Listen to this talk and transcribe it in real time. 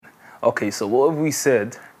Okay, so what have we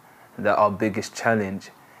said that our biggest challenge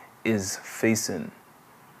is facing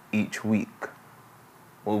each week?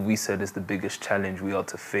 What have we said is the biggest challenge we are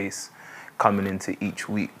to face coming into each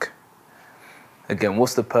week? Again,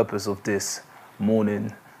 what's the purpose of this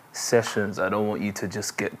morning sessions? I don't want you to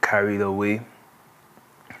just get carried away.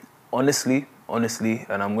 Honestly,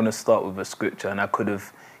 and I'm going to start with a scripture, and I could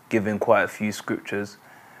have given quite a few scriptures.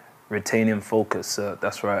 Retaining focus,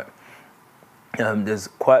 that's right. There's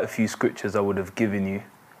quite a few scriptures I would have given you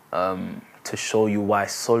to show you why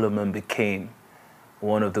Solomon became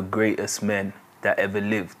one of the greatest men that ever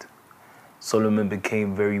lived. Solomon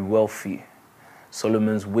became very wealthy.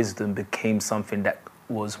 Solomon's wisdom became something that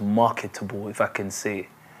was marketable, if I can say.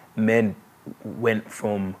 Men went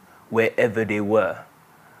from wherever they were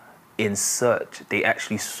in search. They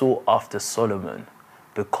actually sought after Solomon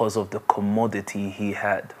because of the commodity he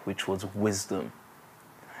had, which was wisdom.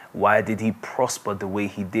 Why did he prosper the way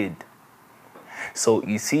he did? So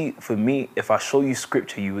you see, for me, if I show you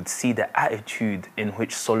scripture, you would see the attitude in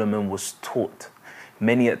which Solomon was taught.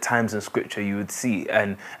 Many at times in scripture you would see,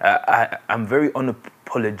 and I'm very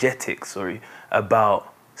unapologetic,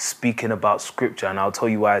 about speaking about scripture, and I'll tell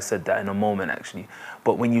you why I said that in a moment, actually.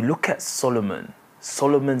 But when you look at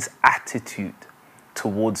Solomon's attitude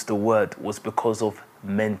towards the word was because of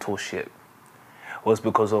mentorship, was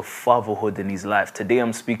because of fatherhood in his life. Today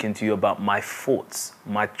I'm speaking to you about my thoughts,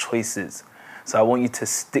 my choices. So I want you to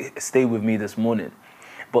stay with me this morning.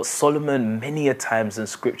 But Solomon, many a times in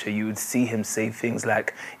scripture, you would see him say things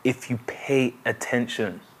like, if you pay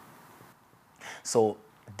attention. So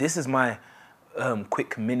this is my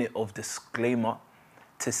quick minute of disclaimer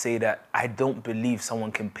to say that I don't believe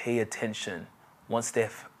someone can pay attention once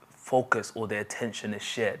their focus or their attention is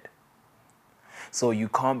shared. So you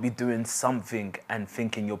can't be doing something and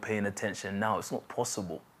thinking you're paying attention. Now, it's not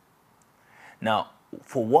possible. Now,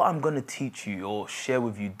 for what I'm going to teach you or share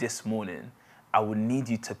with you this morning, I will need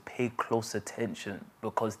you to pay close attention,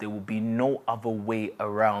 because there will be no other way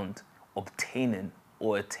around obtaining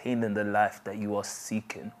or attaining the life that you are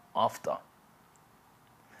seeking after.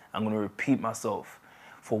 I'm going to repeat myself.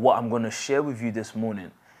 For what I'm going to share with you this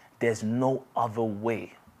morning, there's no other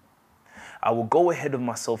way. I will go ahead of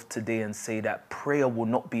myself today and say that prayer will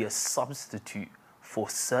not be a substitute for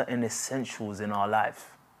certain essentials in our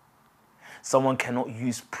life. Someone cannot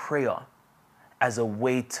use prayer as a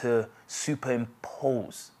way to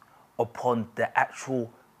superimpose upon the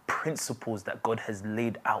actual principles that God has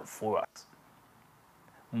laid out for us.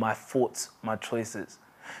 My thoughts, my choices.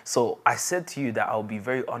 So I said to you that I'll be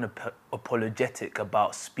very unapologetic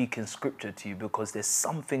about speaking scripture to you, because there's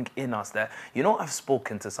something in us that, I've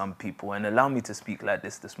spoken to some people, and allow me to speak like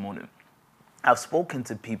this morning. I've spoken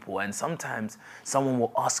to people, and sometimes someone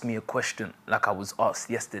will ask me a question like I was asked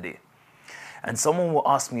yesterday. And someone will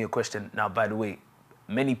ask me a question. Now, by the way,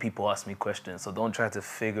 many people ask me questions, so don't try to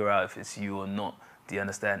figure out if it's you or not. Do you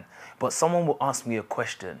understand? But someone will ask me a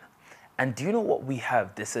question. And do you know what we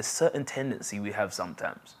have? There's a certain tendency we have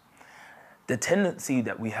sometimes. The tendency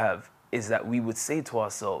that we have is that we would say to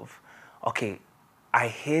ourselves, okay, I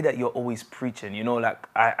hear that you're always preaching.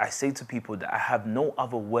 I say to people that I have no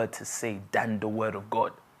other word to say than the word of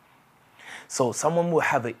God. So someone will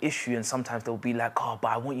have an issue, and sometimes they'll be like, oh, but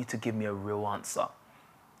I want you to give me a real answer.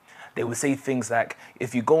 They will say things like,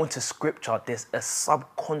 if you go into scripture, there's a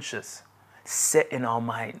subconscious set in our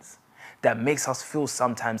minds that makes us feel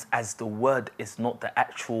sometimes as the word is not the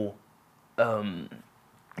actual,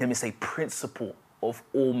 principle of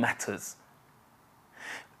all matters.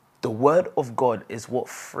 The word of God is what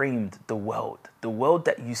framed the world. The world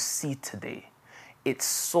that you see today, its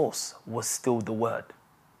source was still the word.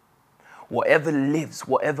 Whatever lives,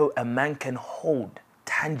 whatever a man can hold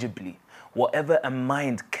tangibly, whatever a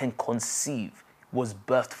mind can conceive, was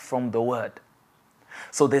birthed from the word.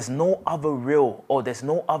 So there's no other there's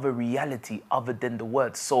no other reality other than the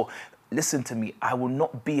word. So listen to me, I will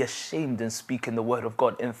not be ashamed in speaking the word of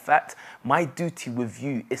God. In fact, my duty with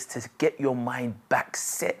you is to get your mind back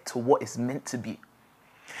set to what is meant to be.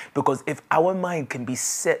 Because if our mind can be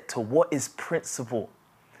set to what is principle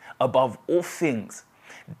above all things,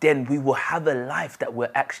 then we will have a life that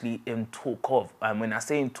we're actually in talk of. And when I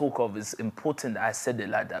say in talk of, it's important that I said it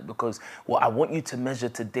like that, because what I want you to measure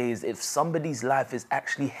today is if somebody's life is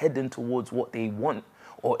actually heading towards what they want,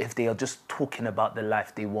 or if they are just talking about the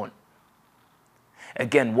life they want.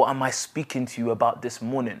 Again, what am I speaking to you about this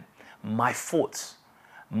morning? My thoughts,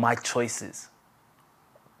 my choices.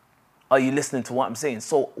 Are you listening to what I'm saying?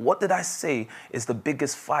 So what did I say is the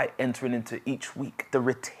biggest fight entering into each week? The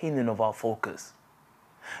retaining of our focus.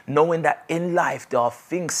 Knowing that in life there are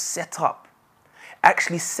things set up,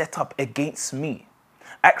 actually set up against me,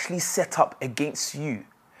 actually set up against you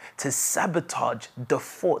to sabotage the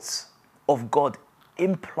thoughts of God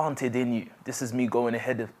implanted in you. This is me going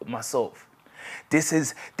ahead of myself.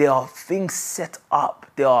 There are things set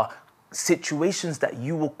up. There are situations that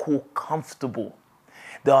you will call comfortable.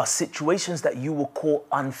 There are situations that you will call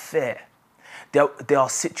unfair. There are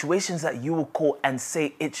situations that you will call and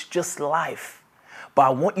say, it's just life. But I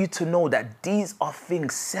want you to know that these are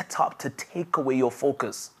things set up to take away your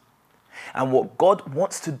focus. And what God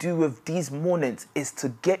wants to do with these mornings is to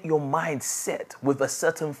get your mind set with a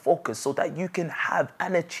certain focus so that you can have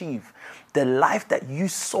and achieve the life that you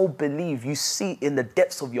so believe you see in the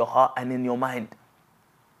depths of your heart and in your mind.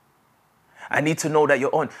 I need to know that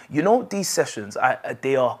you're on. You know, these sessions,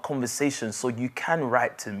 they are conversations, so you can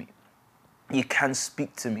write to me. You can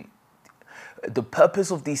speak to me. The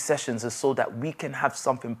purpose of these sessions is so that we can have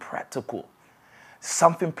something practical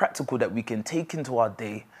that we can take into our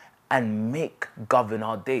day and make govern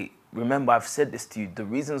our day. Remember, I've said this to you. The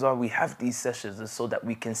reasons why we have these sessions is so that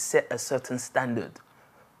we can set a certain standard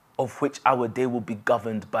of which our day will be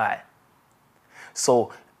governed by.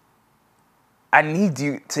 So I need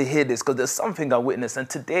you to hear this because there's something I witnessed. And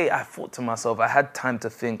today I thought to myself, I had time to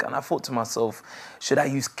think, and I thought to myself, should I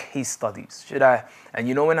use case studies? Should I? And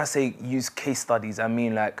you know, when I say use case studies, I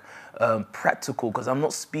mean like practical, because I'm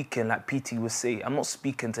not speaking like PT would say. I'm not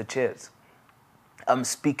speaking to chairs. I'm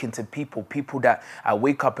speaking to people that I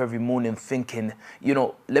wake up every morning thinking, you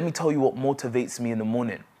know, let me tell you what motivates me in the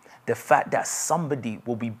morning. The fact that somebody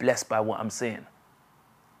will be blessed by what I'm saying.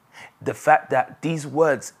 The fact that these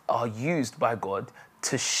words are used by God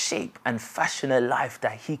to shape and fashion a life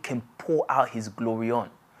that he can pour out his glory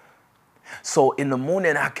on. So in the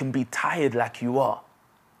morning, I can be tired like you are.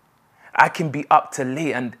 I can be up to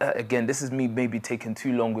late. And again, this is me maybe taking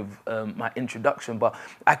too long with my introduction, but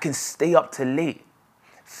I can stay up to late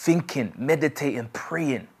thinking, meditating,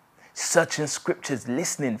 praying, searching scriptures,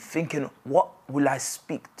 listening, thinking, what will I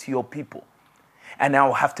speak to your people? And I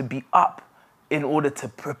will have to be up in order to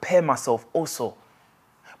prepare myself also.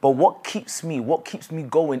 But what keeps me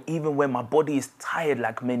going even when my body is tired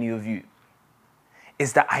like many of you,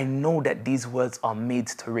 is that I know that these words are made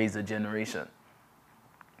to raise a generation.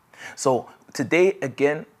 So today,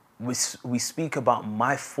 again, we speak about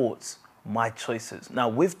my thoughts, my choices. Now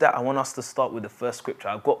with that, I want us to start with the first scripture.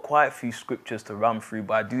 I've got quite a few scriptures to run through,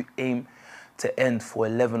 but I do aim to end for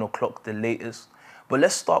 11 o'clock the latest. But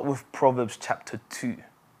let's start with Proverbs chapter 2.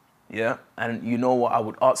 Yeah, and you know what I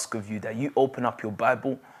would ask of you, that you open up your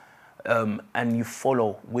Bible and you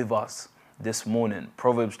follow with us this morning.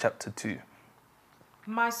 Proverbs chapter 2.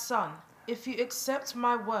 My son, if you accept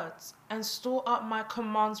my words and store up my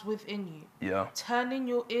commands within you, turning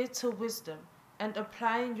your ear to wisdom and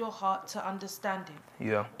applying your heart to understanding.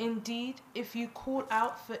 Indeed, if you call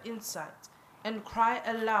out for insight and cry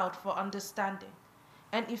aloud for understanding,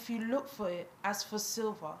 and if you look for it as for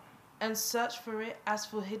silver, and search for it as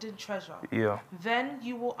for hidden treasure, then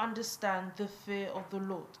you will understand the fear of the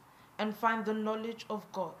Lord and find the knowledge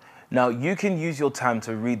of God. Now, you can use your time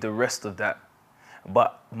to read the rest of that,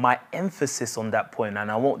 but my emphasis on that point, and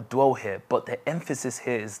I won't dwell here, but the emphasis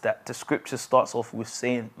here is that the scripture starts off with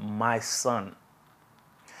saying, my son,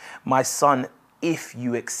 if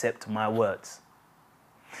you accept my words.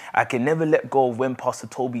 I can never let go of when Pastor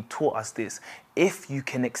Toby taught us this. If you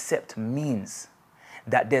can accept means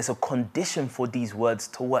that there's a condition for these words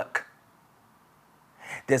to work.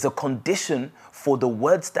 There's a condition for the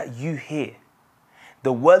words that you hear,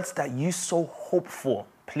 the words that you so hope for.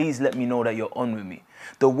 Please let me know that you're on with me.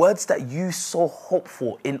 The words that you so hope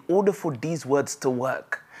for, in order for these words to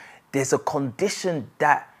work, there's a condition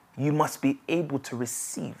that you must be able to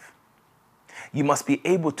receive. You must be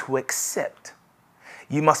able to accept.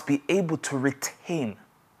 You must be able to retain.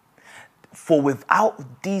 For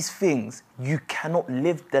without these things, you cannot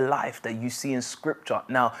live the life that you see in scripture.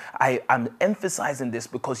 Now, I'm emphasizing this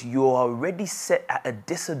because you are already set at a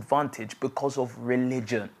disadvantage because of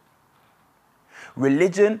religion.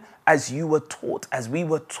 Religion, as we were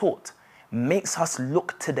taught, makes us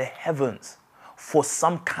look to the heavens for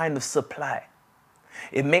some kind of supply.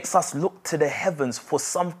 It makes us look to the heavens for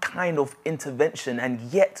some kind of intervention, and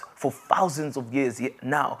yet for thousands of years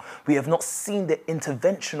now, we have not seen the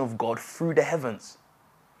intervention of God through the heavens.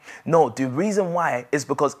 No, the reason why is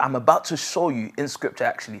because I'm about to show you in scripture,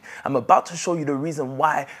 actually. I'm about to show you the reason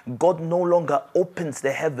why God no longer opens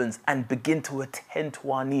the heavens and begin to attend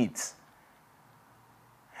to our needs.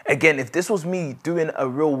 Again, if this was me doing a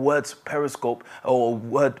real words periscope or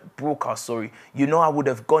word broadcast, you know I would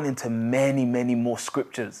have gone into many, many more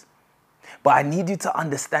scriptures. But I need you to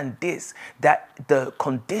understand this, that the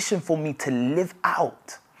condition for me to live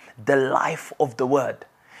out the life of the word,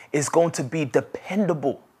 is going to be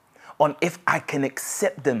dependable on if I can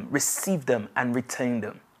accept them, receive them, and retain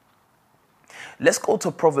them. Let's go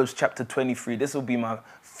to Proverbs chapter 23. This will be my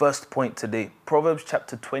first point today. Proverbs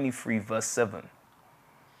chapter 23, verse 7.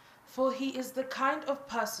 For he is the kind of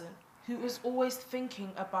person who is always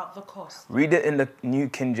thinking about the cost. Read it in the New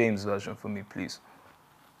King James Version for me, please.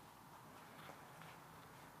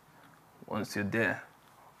 Once you're there.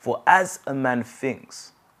 For as a man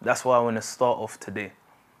thinks, that's why I want to start off today.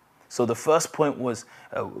 So the first point was,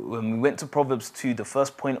 when we went to Proverbs 2, the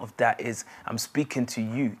first point of that is, I'm speaking to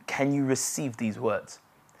you. Can you receive these words?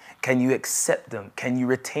 Can you accept them? Can you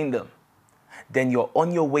retain them? Then you're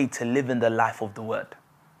on your way to living the life of the word.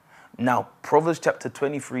 Now, Proverbs chapter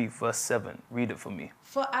 23, verse 7. Read it for me.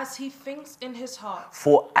 For as he thinks in his heart.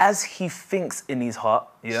 For as he thinks in his heart,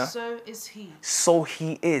 yeah. So is he. So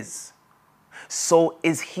he is. So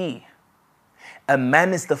is he. A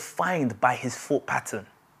man is defined by his thought pattern.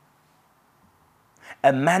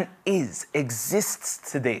 A man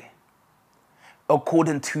exists today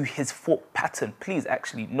according to his thought pattern. Please,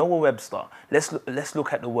 actually, Noah Webster, let's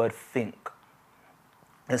look at the word think.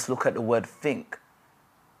 Let's look at the word think.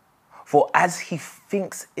 For as he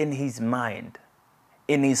thinks in his mind,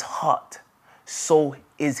 in his heart, so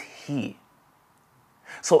is he.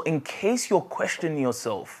 So in case you're questioning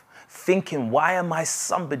yourself, thinking, why am I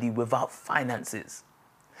somebody without finances?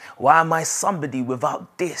 Why am I somebody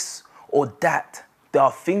without this or that? There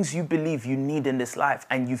are things you believe you need in this life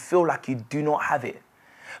and you feel like you do not have it.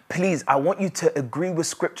 Please, I want you to agree with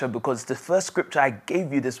scripture, because the first scripture I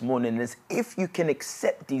gave you this morning is, if you can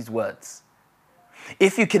accept these words,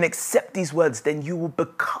 if you can accept these words, then you will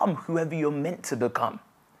become whoever you're meant to become.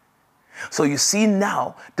 So you see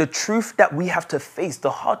now, the truth that we have to face,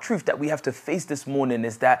 the hard truth that we have to face this morning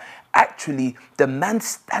is that actually the man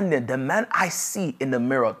standing, the man I see in the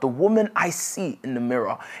mirror, the woman I see in the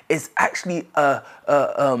mirror is actually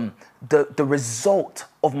the result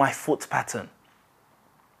of my thought pattern.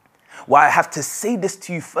 Why I have to say this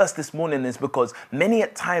to you first this morning is because many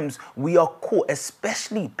at times we are caught,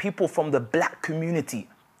 especially people from the black community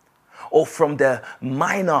or from the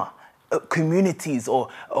minor communities or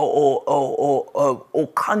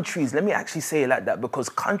countries. Let me actually say it like that, because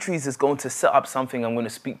countries is going to set up something I'm going to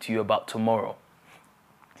speak to you about tomorrow.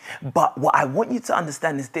 But what I want you to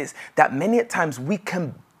understand is this, that many at times we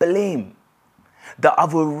can blame the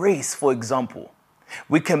other race, for example.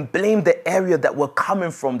 We can blame the area that we're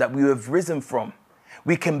coming from, that we have risen from.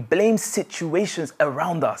 We can blame situations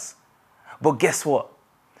around us. But guess what?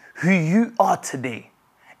 Who you are today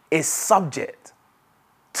is subject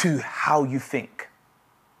to how you think.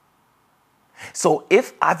 So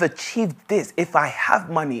if I've achieved this, if I have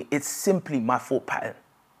money, it's simply my thought pattern.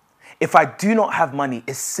 If I do not have money,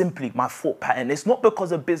 it's simply my thought pattern. It's not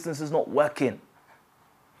because a business is not working.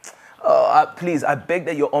 Please, I beg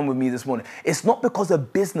that you're on with me this morning. It's not because a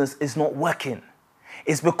business is not working.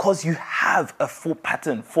 It's because you have a thought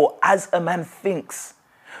pattern. For as a man thinks,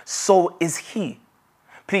 so is he.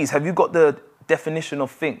 Please, have you got the definition of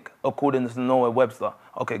think according to Noah Webster?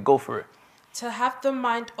 Okay, go for it. To have the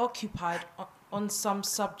mind occupied on some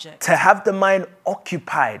subject. To have the mind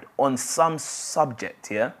occupied on some subject,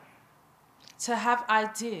 yeah? To have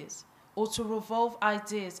ideas, or to revolve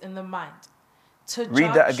ideas in the mind. To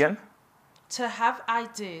read that again. To have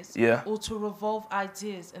ideas, yeah, or to revolve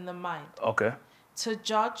ideas in the mind. Okay. To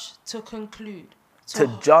judge, to conclude.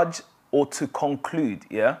 To judge or to conclude,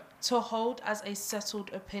 yeah? To hold as a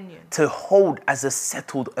settled opinion. To hold as a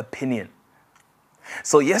settled opinion.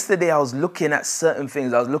 So yesterday I was looking at certain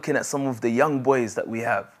things. I was looking at some of the young boys that we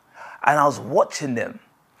have, and I was watching them.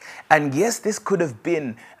 And yes, this could have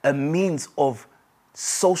been a means of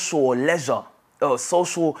social or leisure, or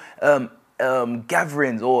social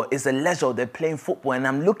gatherings, or it's a leisure, they're playing football, and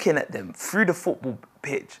I'm looking at them through the football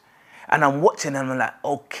pitch, and I'm watching and I'm like,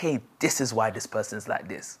 okay, this is why this person's like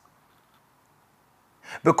this.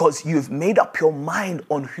 Because you've made up your mind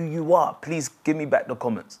on who you are. Please give me back the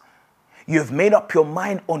comments. You've made up your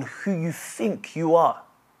mind on who you think you are.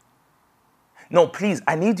 No, please,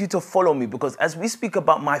 I need you to follow me, because as we speak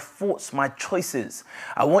about my thoughts, my choices,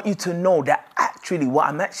 I want you to know that actually what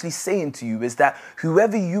I'm actually saying to you is that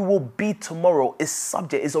whoever you will be tomorrow is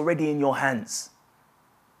already in your hands.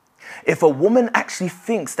 If a woman actually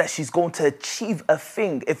thinks that she's going to achieve a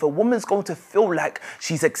thing, if a woman's going to feel like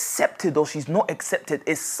she's accepted or she's not accepted,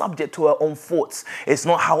 it's subject to her own thoughts. It's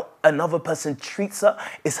not how another person treats her,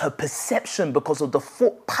 it's her perception because of the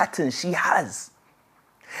thought pattern she has.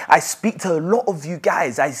 I speak to a lot of you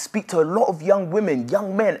guys, I speak to a lot of young women,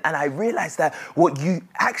 young men, and I realize that what you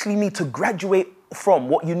actually need to graduate from,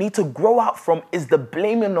 what you need to grow out from, is the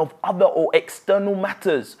blaming of other or external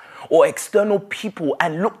matters or external people,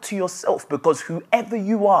 and look to yourself, because whoever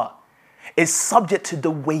you are is subject to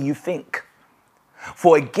the way you think.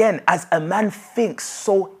 For again, as a man thinks,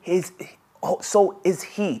 so is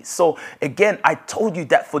he. So again, I told you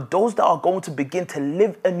that for those that are going to begin to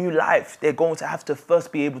live a new life, they're going to have to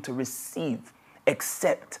first be able to receive,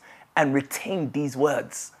 accept, and retain these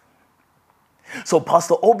words. So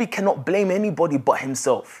Pastor Obi cannot blame anybody but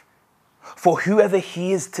himself for whoever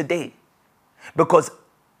he is today, because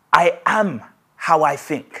I am how I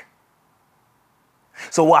think.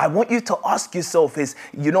 So what I want you to ask yourself is,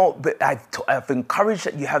 I've encouraged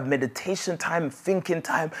that you have meditation time, thinking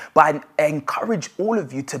time, but I encourage all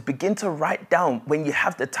of you to begin to write down when you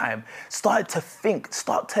have the time. Start to think,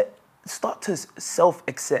 start to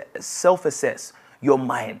self-assess your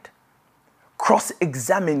mind.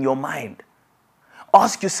 Cross-examine your mind.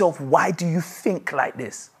 Ask yourself, why do you think like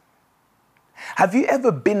this? Have you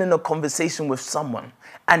ever been in a conversation with someone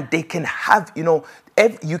and they can have,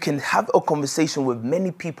 you can have a conversation with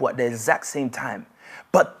many people at the exact same time,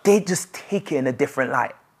 but they just take it in a different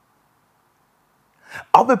light?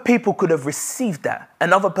 Other people could have received that.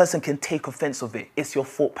 Another person can take offense of it. It's your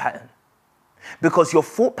thought pattern. Because your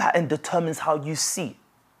thought pattern determines how you see.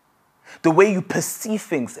 The way you perceive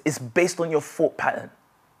things is based on your thought pattern.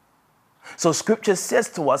 So scripture says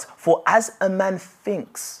to us, for as a man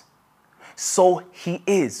thinks, so he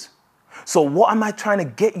is. So what am I trying to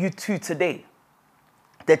get you to today?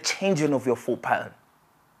 The changing of your thought pattern.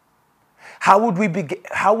 How would we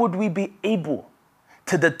be able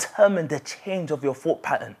to determine the change of your thought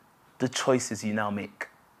pattern? The choices you now make.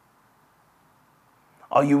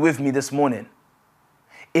 Are you with me this morning?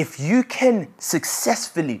 If you can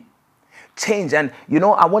successfully change, and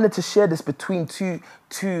I wanted to share this between two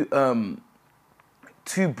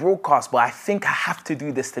broadcasts, but I think I have to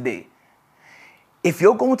do this today. If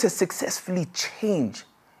you're going to successfully change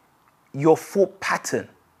your thought pattern,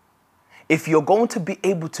 if you're going to be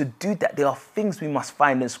able to do that, there are things we must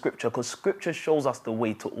find in Scripture, because Scripture shows us the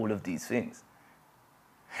way to all of these things.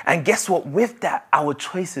 And guess what? With that, our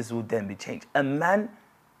choices will then be changed. A man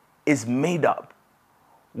is made up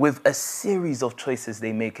with a series of choices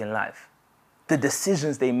they make in life. The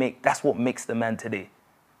decisions they make, that's what makes the man today.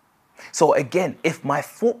 So again, if my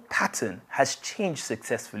thought pattern has changed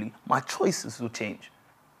successfully, my choices will change.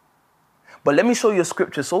 But let me show you a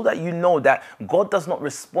scripture so that you know that God does not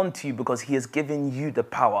respond to you because he has given you the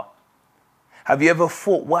power. Have you ever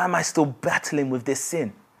thought, why am I still battling with this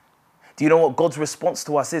sin? Do you know what God's response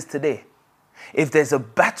to us is today? If there's a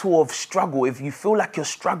battle of struggle, if you feel like you're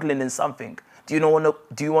struggling in something, do you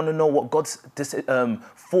want to know what God's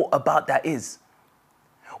thought about that is?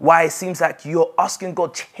 Why it seems like you're asking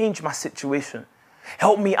God, change my situation.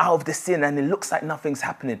 Help me out of this sin, and it looks like nothing's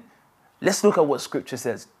happening. Let's look at what Scripture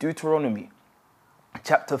says. Deuteronomy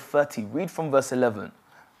chapter 30. Read from verse 11.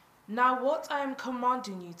 Now what I am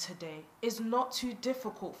commanding you today is not too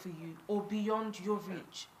difficult for you or beyond your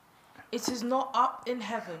reach. It is not up in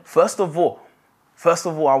heaven. First of all,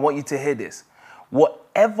 I want you to hear this.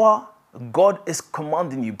 Whatever God is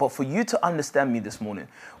commanding you, but for you to understand me this morning,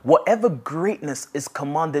 whatever greatness is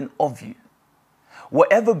commanding of you,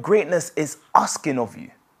 whatever greatness is asking of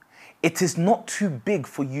you, it is not too big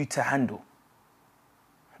for you to handle.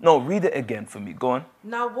 No, read it again for me. Go on.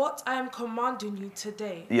 Now what I am commanding you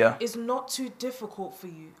today is not too difficult for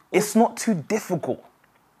you. It's not too difficult.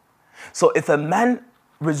 So if a man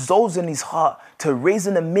resolves in his heart to raise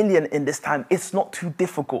in 1 million in this time, it's not too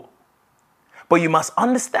difficult. But you must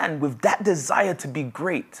understand, with that desire to be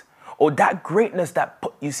great, or that greatness that,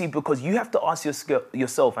 you see, because you have to ask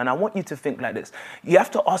yourself, and I want you to think like this. You have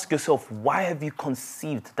to ask yourself, why have you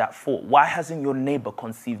conceived that thought? Why hasn't your neighbor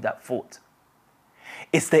conceived that thought?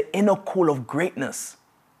 It's the inner call of greatness.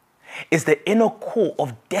 It's the inner call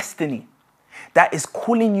of destiny that is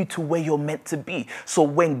calling you to where you're meant to be. So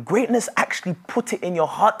when greatness actually put it in your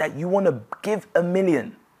heart that you want to give 1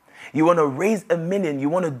 million, you want to raise 1 million, you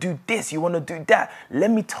want to do this, you want to do that,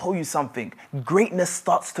 let me tell you something. Greatness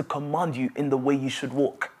starts to command you in the way you should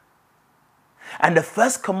walk. And the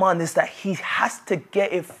first command is that he has to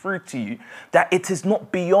get it through to you that it is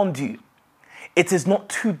not beyond you. It is not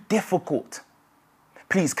too difficult.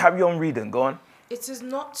 Please carry on reading. Go on. It is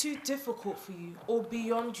not too difficult for you or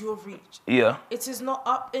beyond your reach. Yeah. It is not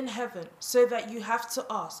up in heaven, so that you have to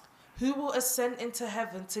ask, who will ascend into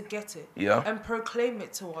heaven to get it? Yeah. And proclaim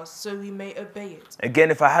it to us so we may obey it.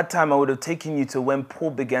 Again, if I had time, I would have taken you to when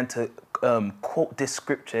Paul began to quote this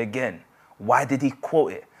scripture again. Why did he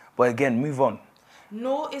quote it? But again, move on.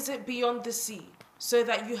 Nor is it beyond the sea, so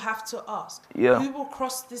that you have to ask, who will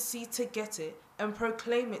cross the sea to get it and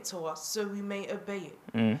proclaim it to us so we may obey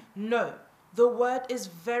it. No, the word is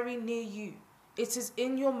very near you. It is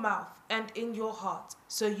in your mouth and in your heart,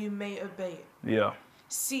 so you may obey it. Yeah.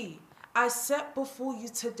 See, I set before you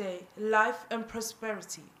today life and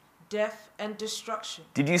prosperity, death and destruction.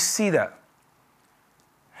 Did you see that?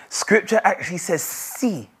 Scripture actually says,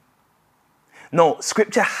 see. No,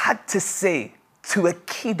 scripture had to say to a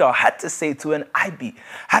Kedar, had to say to an Ibi,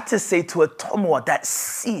 had to say to a Tomoa that,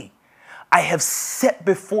 see, I have set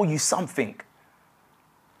before you something.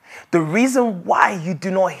 The reason why you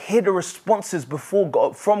do not hear the responses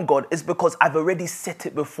from God is because I've already set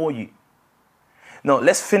it before you. No,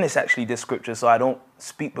 let's finish actually this scripture so I don't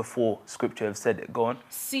speak before scripture have said it. Go on.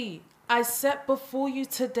 See, I set before you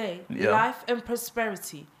today life and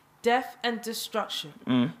prosperity, death and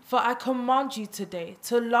destruction. For I command you today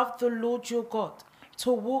to love the Lord your God,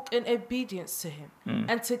 to walk in obedience to him,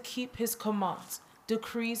 and to keep his commands,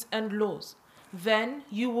 decrees and laws. Then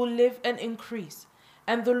you will live and increase,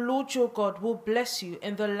 and the Lord your God will bless you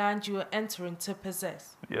in the land you are entering to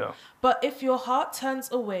possess. Yeah. But if your heart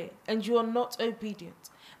turns away and you are not obedient,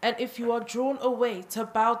 and if you are drawn away to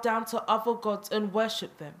bow down to other gods and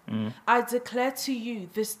worship them, I declare to you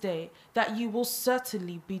this day that you will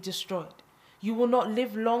certainly be destroyed. You will not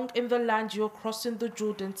live long in the land you are crossing the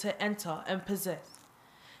Jordan to enter and possess.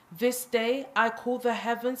 This day I call the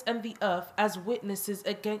heavens and the earth as witnesses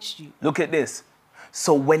against you. Look at this.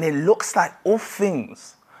 So when it looks like all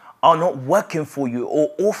things are not working for you, or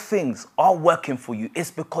all things are working for you,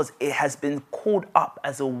 it's because it has been called up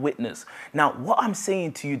as a witness. Now, what I'm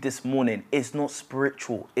saying to you this morning is not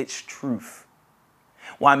spiritual, it's truth.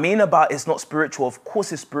 What I mean about it's not spiritual, of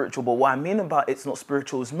course it's spiritual, but what I mean about it's not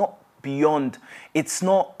spiritual is not beyond, it's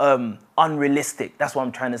not unrealistic. That's what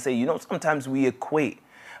I'm trying to say. You know, sometimes we equate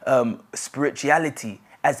spirituality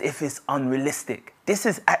as if it's unrealistic. This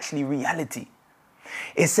is actually reality.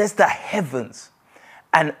 It says that heavens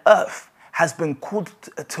and earth has been called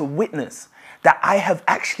to witness that I have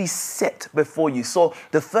actually set before you. So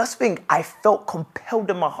the first thing I felt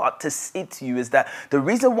compelled in my heart to say to you is that the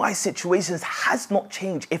reason why situations has not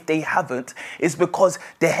changed, if they haven't, is because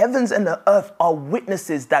the heavens and the earth are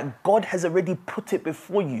witnesses that God has already put it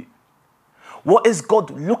before you. What is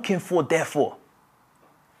God looking for, therefore?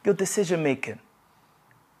 Your decision making,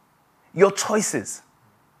 your choices.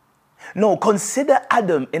 No, consider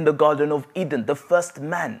Adam in the Garden of Eden, the first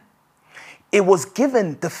man. It was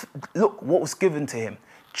given, look what was given to him.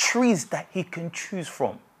 Trees that he can choose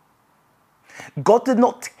from. God did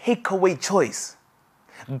not take away choice.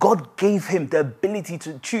 God gave him the ability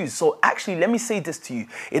to choose. So actually, let me say this to you.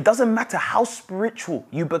 It doesn't matter how spiritual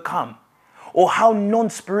you become or how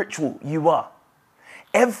non-spiritual you are.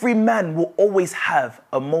 Every man will always have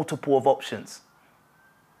a multiple of options.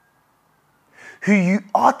 Who you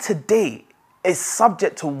are today is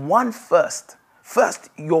subject to one first. First,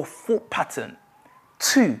 your thought pattern.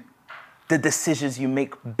 Two, the decisions you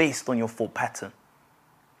make based on your thought pattern.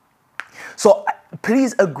 So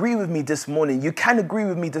please agree with me this morning. You can agree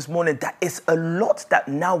with me this morning that it's a lot that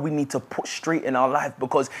now we need to put straight in our life,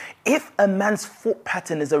 because if a man's thought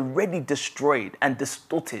pattern is already destroyed and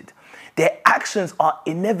distorted, their actions are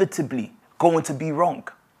inevitably going to be wrong.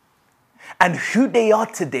 And who they are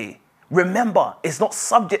today, remember, it's not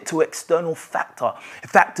subject to external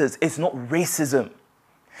factors. It's not racism.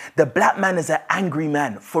 The black man is an angry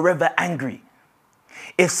man, forever angry.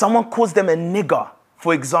 If someone calls them a nigger,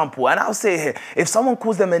 for example, and I'll say here, if someone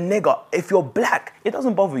calls them a nigger, if you're black, it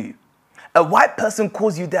doesn't bother you. A white person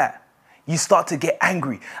calls you that, you start to get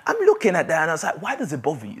angry. I'm looking at that and I was like, why does it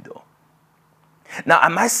bother you though? Now,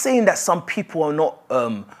 am I saying that some people are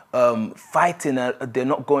not fighting, they're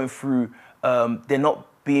not going through, they're not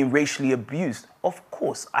being racially abused? Of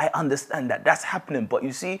course, I understand that that's happening. But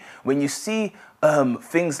you see, when you see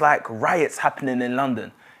things like riots happening in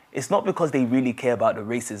London, it's not because they really care about the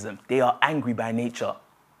racism. They are angry by nature.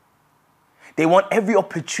 They want every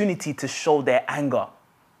opportunity to show their anger.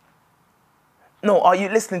 No, are you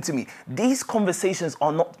listening to me? These conversations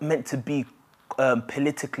are not meant to be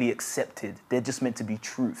politically accepted. They're just meant to be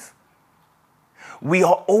truth. We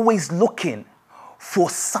are always looking for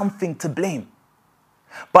something to blame.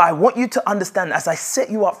 But I want you to understand, as I set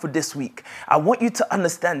you up for this week, I want you to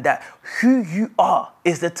understand that who you are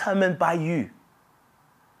is determined by you.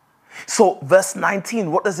 So verse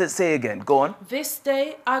 19, what does it say again? Go on. This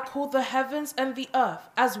day I call the heavens and the earth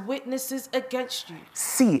as witnesses against you.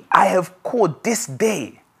 See, I have called this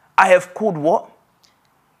day. I have called what?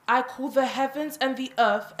 I call the heavens and the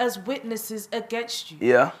earth as witnesses against you.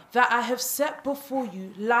 Yeah. That I have set before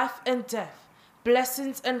you life and death,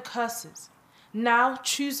 blessings and curses. Now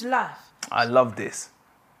choose life. I love this.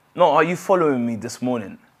 No, are you following me this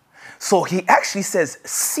morning? So he actually says,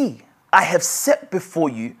 see, I have set before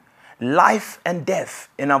you life and death,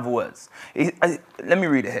 in other words. Let me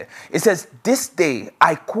read it here. It says, this day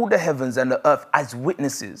I call the heavens and the earth as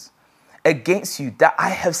witnesses against you that I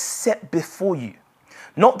have set before you.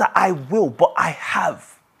 Not that I will, but I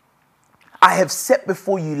have. I have set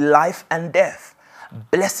before you life and death,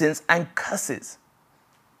 blessings and curses.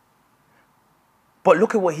 But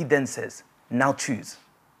look at what he then says. Now choose.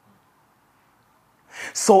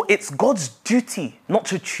 So it's God's duty not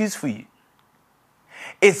to choose for you.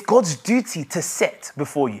 It's God's duty to set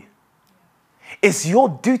before you. It's your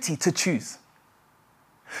duty to choose.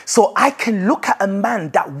 So I can look at a man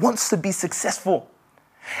that wants to be successful,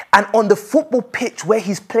 and on the football pitch where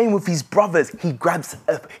he's playing with his brothers, he grabs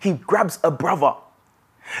a brother.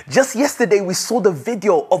 Just yesterday, we saw the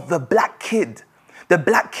video of the black kids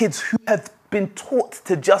who have been taught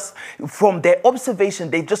to just, from their observation,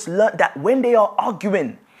 they just learned that when they are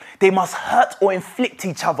arguing, they must hurt or inflict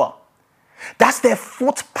each other. That's their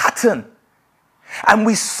thought pattern. And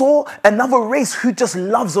we saw another race who just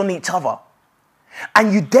loves on each other.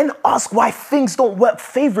 And you then ask why things don't work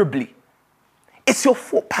favorably. It's your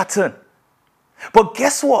thought pattern. But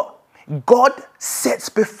guess what? God sets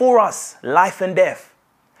before us life and death,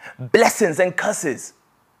 blessings and curses.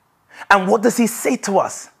 And what does he say to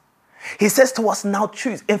us? He says to us, now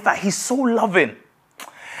choose. In fact, he's so loving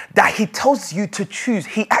that he tells you to choose.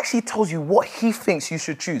 He actually tells you what he thinks you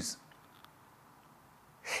should choose.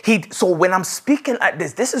 So when I'm speaking like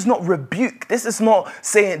this is not rebuke. This is not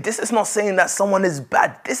saying that someone is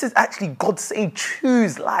bad. This is actually God saying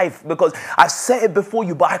choose life, because I've set it before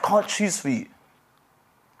you, but I can't choose for you.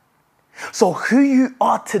 So who you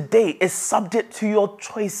are today is subject to your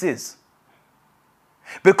choices,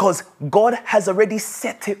 because God has already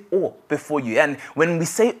set it all before you. And when we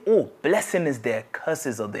say all, blessing is there,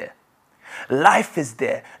 curses are there. Life is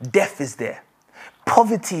there, death is there.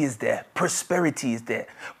 Poverty is there, prosperity is there,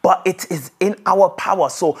 but it is in our power.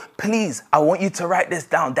 So please, I want you to write this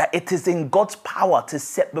down, that it is in God's power to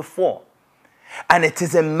set before, and it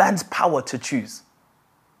is in man's power to choose.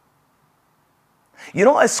 You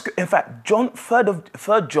know, in fact,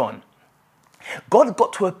 3 John, God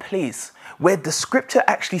got to a place where the scripture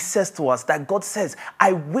actually says to us that God says,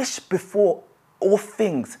 I wish before all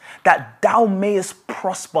things that thou mayest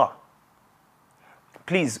prosper.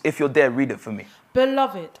 Please, if you're there, read it for me.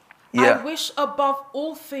 Beloved, I wish above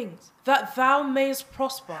all things that thou mayest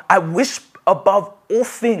prosper. I wish above all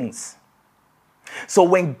things. So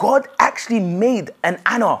when God actually made an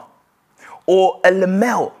Anna or a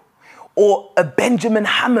Lamel or a Benjamin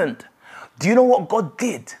Hammond, do you know what God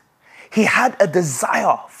did? He had a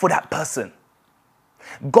desire for that person.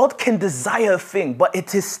 God can desire a thing, but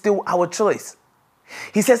it is still our choice.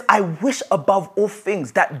 He says, I wish above all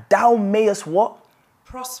things that thou mayest what?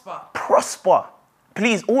 Prosper. Prosper.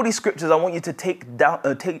 Please, all these scriptures, I want you to take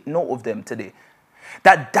note of them today.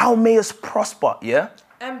 That thou mayest prosper, yeah?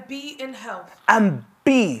 And be in health. And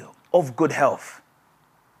be of good health.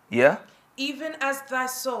 Yeah? Even as thy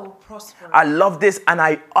soul prospers. I love this, and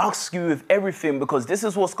I ask you with everything, because this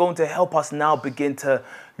is what's going to help us now begin to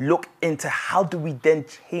look into how do we then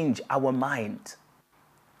change our mind.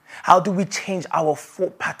 How do we change our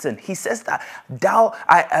thought pattern? He says that,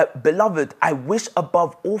 beloved, I wish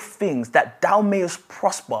above all things that thou mayest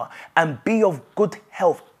prosper and be of good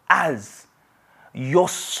health as your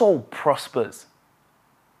soul prospers.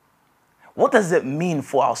 What does it mean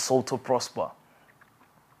for our soul to prosper?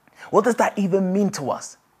 What does that even mean to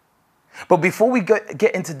us? But before we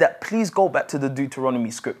get into that, please go back to the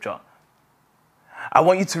Deuteronomy scripture. I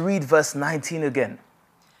want you to read verse 19 again.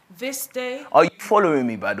 This day... Are you following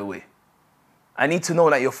me, by the way? I need to know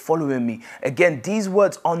that you're following me. Again, these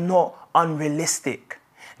words are not unrealistic.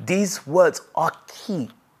 These words are key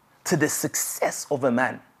to the success of a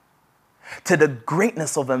man, to the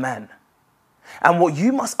greatness of a man. And what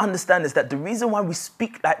you must understand is that the reason why we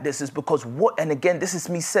speak like this is because and again, this is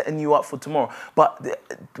me setting you up for tomorrow. But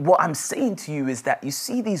what I'm saying to you is that you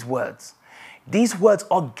see these words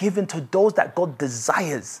are given to those that God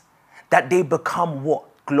desires, that they become what?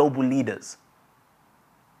 Global leaders.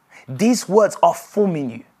 These words are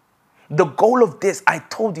forming you. The goal of this, I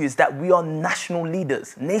told you, is that we are national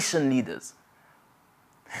leaders, nation leaders.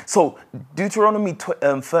 So Deuteronomy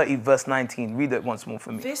 30 verse 19, read it once more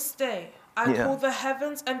for me. This day I call the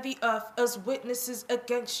heavens and the earth as witnesses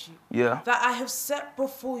against you, that I have set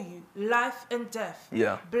before you life and death,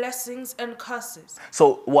 blessings and curses.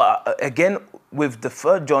 So again, with the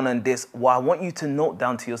 3 John and this, what I want you to note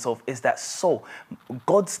down to yourself is that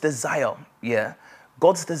God's desire,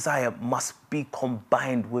 God's desire must be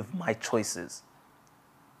combined with my choices.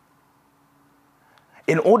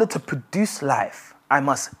 In order to produce life, I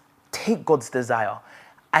must take God's desire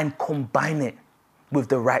and combine it with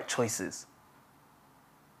the right choices.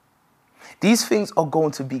 These things are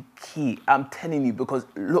going to be key, I'm telling you, because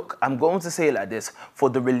look, I'm going to say it like this. For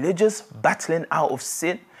the religious battling out of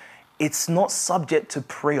sin, it's not subject to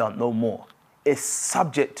prayer no more. It's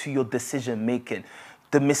subject to your decision making.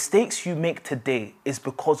 The mistakes you make today is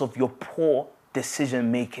because of your poor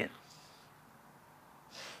decision making.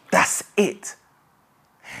 That's it.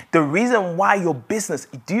 The reason why your business,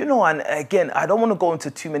 do you know, and again, I don't want to go into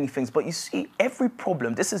too many things, but you see, every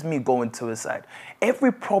problem, this is me going to a side,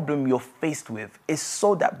 every problem you're faced with is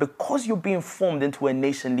so that because you're being formed into a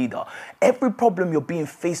nation leader, every problem you're being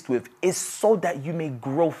faced with is so that you may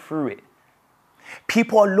grow through it.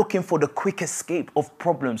 People are looking for the quick escape of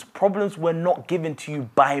problems. Problems were not given to you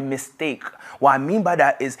by mistake. What I mean by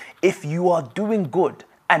that is if you are doing good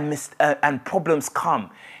and problems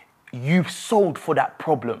come, you've sold for that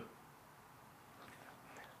problem.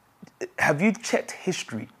 Have you checked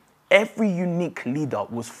history? Every unique leader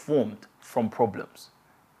was formed from problems.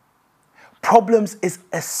 Problems is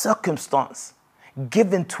a circumstance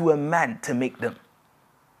given to a man to make them.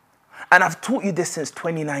 And I've taught you this since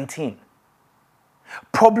 2019.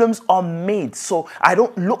 Problems are made, so I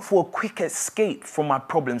don't look for a quick escape from my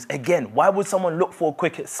problems. Again, why would someone look for a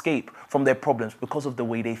quick escape from their problems? Because of the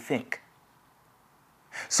way they think.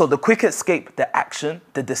 So the quick escape, the action,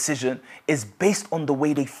 the decision is based on the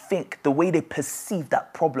way they think, the way they perceive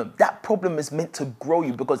that problem. That problem is meant to grow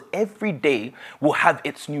you because every day will have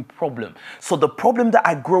its new problem. So the problem that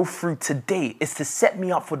I grow through today is to set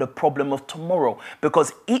me up for the problem of tomorrow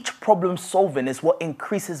because each problem solving is what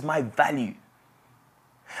increases my value.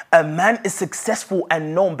 A man is successful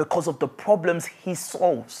and known because of the problems he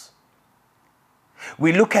solves.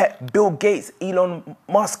 We look at Bill Gates, Elon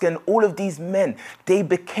Musk, and all of these men. They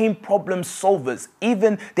became problem solvers.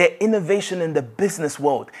 Even their innovation in the business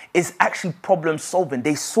world is actually problem solving.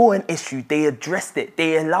 They saw an issue, they addressed it,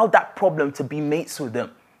 they allowed that problem to be mates with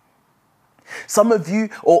them. Some of you,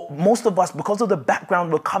 or most of us, because of the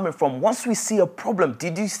background we're coming from, once we see a problem,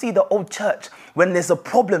 did you see the old church? When there's a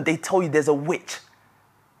problem, they tell you there's a witch.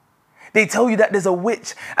 They tell you that there's a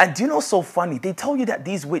witch. And do you know what's so funny? They tell you that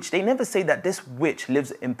these witch, they never say that this witch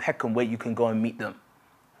lives in Peckham where you can go and meet them.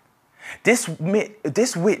 This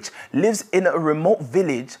witch lives in a remote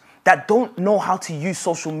village that don't know how to use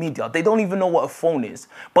social media. They don't even know what a phone is.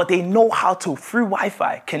 But they know how to, through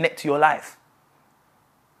Wi-Fi, connect to your life.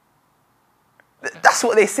 That's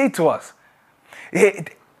what they say to us.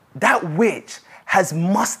 That witch has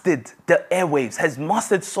mastered the airwaves, has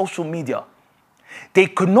mastered social media. They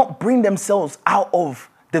could not bring themselves out of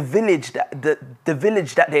the village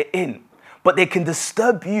that they're in, but they can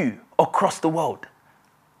disturb you across the world.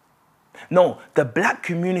 No, the black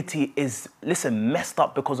community is, listen, messed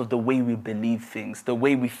up because of the way we believe things, the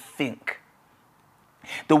way we think.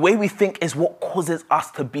 The way we think is what causes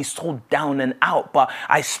us to be so down and out. But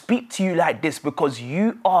I speak to you like this because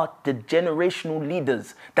you are the generational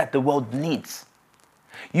leaders that the world needs.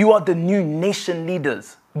 You are the new nation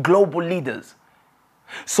leaders, global leaders.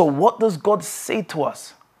 So what does God say to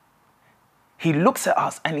us? He looks at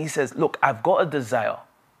us and he says, look, I've got a desire,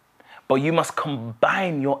 but you must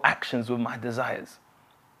combine your actions with my desires.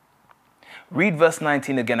 Read verse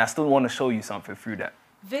 19 again. I still want to show you something through that.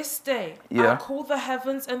 This day I call the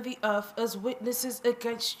heavens and the earth as witnesses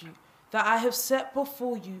against you, that I have set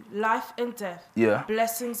before you life and death,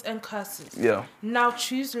 blessings and curses. Now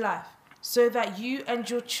choose life, so that you and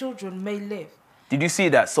your children may live. Did you see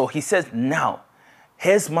that? So he says, now,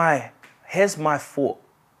 here's my thought.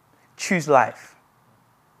 Choose life.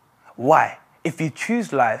 Why? If you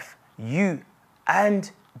choose life, you and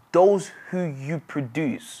those who you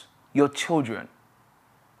produce, your children,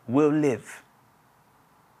 will live.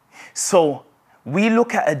 So we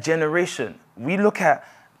look at a generation. We look at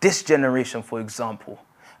this generation, for example.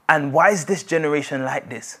 And why is this generation like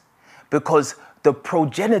this? Because the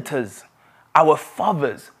progenitors, our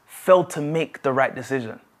fathers, failed to make the right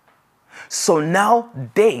decision. So now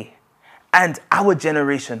they and our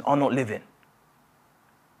generation are not living.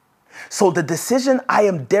 So the decision I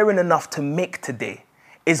am daring enough to make today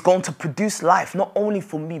is going to produce life, not only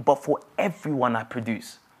for me, but for everyone I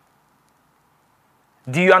produce.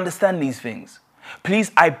 Do you understand these things?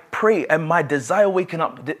 Please, I pray, and my desire waking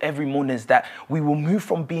up every morning is that we will move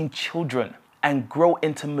from being children and grow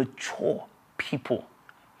into mature people.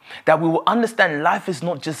 That we will understand life is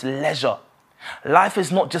not just leisure. Life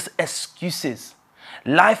is not just excuses.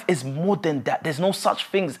 Life is more than that. There's no such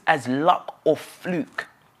things as luck or fluke.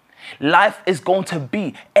 Life is going to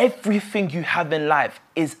be, everything you have in life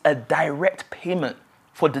is a direct payment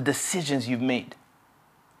for the decisions you've made.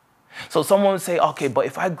 So someone would say, okay, but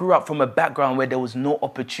if I grew up from a background where there was no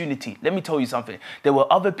opportunity, let me tell you something. There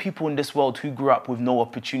were other people in this world who grew up with no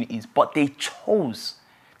opportunities, but they chose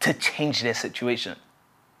to change their situation.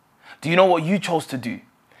 Do you know what you chose to do?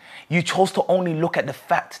 You chose to only look at the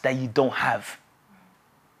fact that you don't have.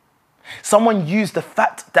 Someone used the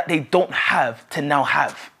fact that they don't have to now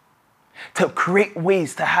have, to create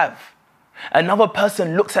ways to have. Another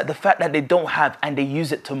person looks at the fact that they don't have and they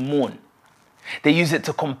use it to mourn. They use it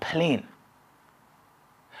to complain.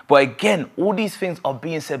 But again, all these things are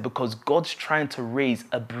being said because God's trying to raise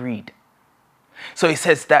a breed. So he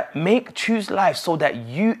says that choose life so that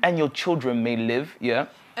you and your children may live, yeah?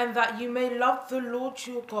 And that you may love the Lord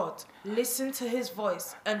your God, listen to his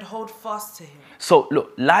voice and hold fast to him. So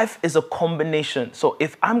look, life is a combination. So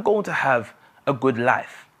if I'm going to have a good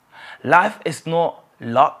life, life is not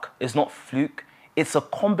luck, it's not fluke, it's a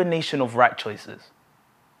combination of right choices.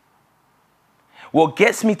 What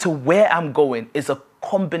gets me to where I'm going is a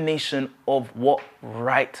combination of what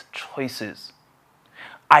right choices.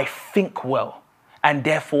 I think well, and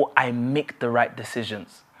therefore I make the right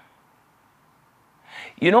decisions.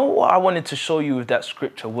 You know what I wanted to show you with that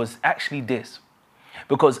scripture was actually this.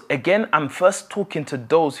 Because again, I'm first talking to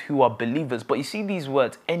those who are believers, but you see these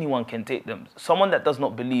words, anyone can take them. Someone that does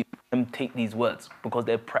not believe can take these words because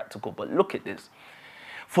they're practical. But look at this.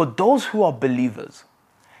 For those who are believers,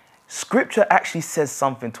 Scripture actually says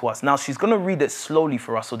something to us. Now, she's going to read it slowly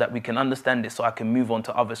for us so that we can understand it so I can move on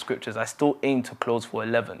to other scriptures. I still aim to close for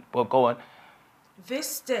 11, but go on.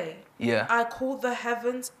 This day, yeah, I call the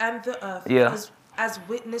heavens and the earth as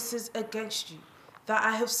witnesses against you, that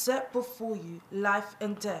I have set before you life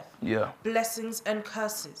and death, blessings and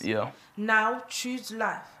curses. Now choose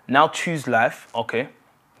life. Now choose life, okay.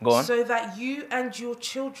 Go on. So that you and your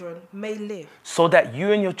children may live. So that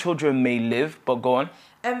you and your children may live, but go on.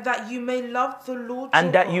 And that you may love the Lord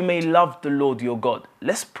and that you may love the Lord your God.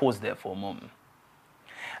 Let's pause there for a moment.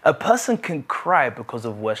 A person can cry because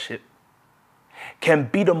of worship, can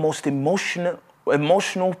be the most emotional,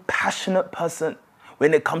 passionate person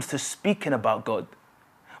when it comes to speaking about God.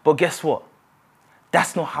 But guess what?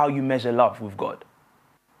 That's not how you measure love with God.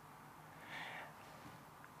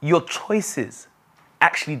 Your choices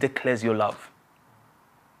actually declares your love.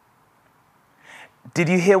 Did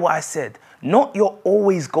you hear what I said? Not you're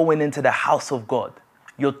always going into the house of God,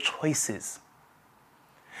 your choices.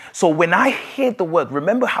 So when I hear the word,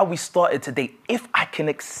 remember how we started today, if I can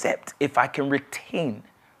accept, if I can retain,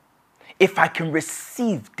 if I can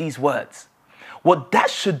receive these words, what that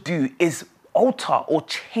should do is alter or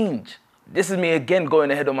change. This is me again going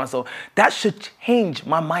ahead of myself. That should change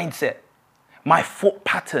my mindset, my thought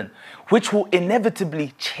pattern, which will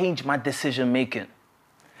inevitably change my decision making.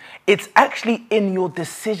 It's actually in your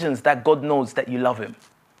decisions that God knows that you love him.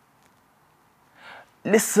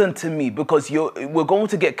 Listen to me, because we're going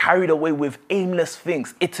to get carried away with aimless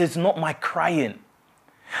things. It is not my crying.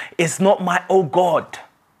 It's not my, oh God.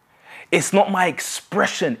 It's not my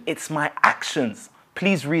expression. It's my actions.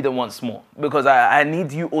 Please read it once more, because I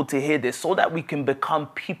need you all to hear this so that we can become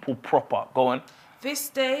people proper. Go on. This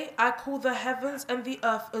day I call the heavens and the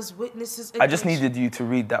earth as witnesses. I just needed you to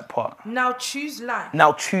read that part. Now choose life.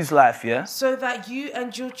 Now choose life, yeah? So that you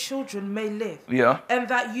and your children may live. Yeah. And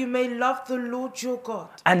that you may love the Lord your God.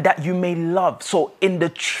 And that you may love. So in the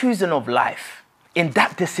choosing of life, in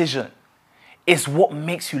that decision, is what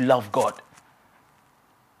makes you love God.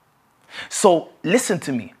 So listen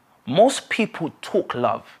to me. Most people talk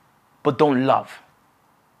love, but don't love.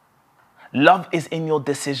 Love is in your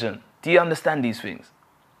decision. Do you understand these things?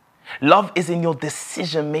 Love is in your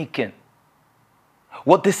decision making.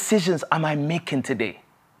 What decisions am I making today?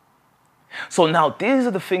 So now these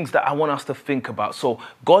are the things that I want us to think about. So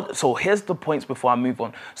here's the points before I move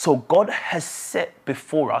on. So God has set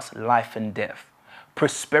before us life and death,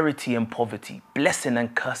 prosperity and poverty, blessing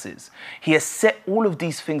and curses. He has set all of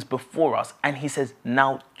these things before us, and he says,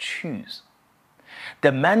 now choose.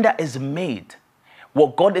 The man that is made,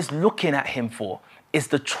 what God is looking at him for is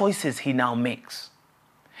the choices he now makes.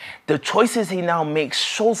 The choices he now makes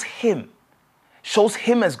shows him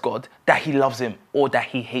as God that he loves him or that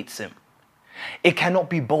he hates him. It cannot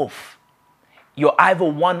be both. You're either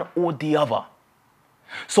one or the other.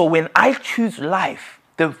 So when I choose life,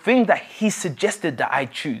 the thing that he suggested that I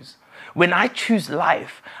choose, when I choose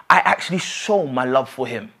life, I actually show my love for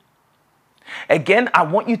him. Again, I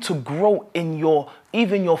want you to grow in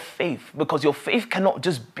even your faith, because your faith cannot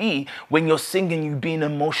just be when you're singing, you being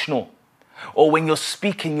emotional, or when you're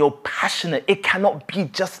speaking, you're passionate. It cannot be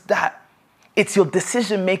just that. It's your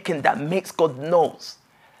decision making that makes God knows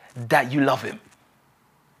that you love him.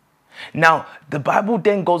 Now, the Bible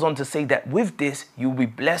then goes on to say that with this, you'll be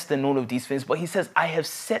blessed in all of these things. But he says, I have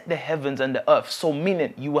set the heavens and the earth. So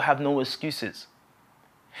meaning you will have no excuses.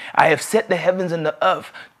 I have set the heavens and the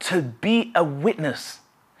earth to be a witness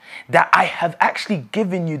that I have actually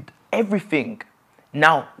given you everything.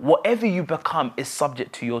 Now, whatever you become is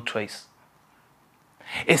subject to your choice.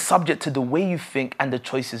 It's subject to the way you think and the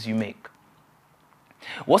choices you make.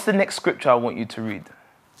 What's the next scripture I want you to read?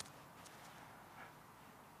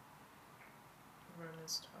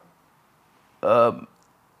 Romans 12.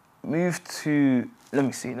 Move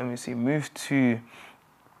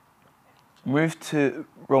to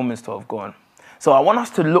Romans 12. Go on. So I want us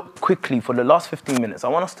to look quickly for the last 15 minutes. I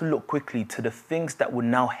want us to look quickly to the things that will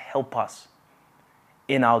now help us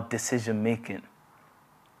in our decision making.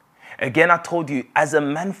 Again, I told you, as a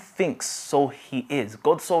man thinks, so he is.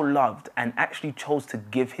 God so loved and actually chose to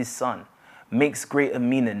give his son. Makes greater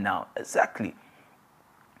meaning now. Exactly.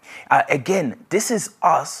 Again, this is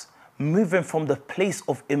us moving from the place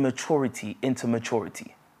of immaturity into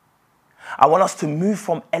maturity. I want us to move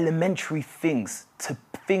from elementary things to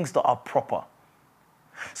things that are proper.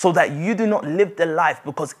 So that you do not live the life,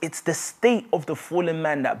 because it's the state of the fallen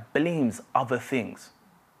man that blames other things.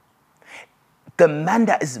 The man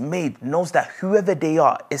that is made knows that whoever they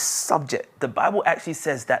are is subject. The Bible actually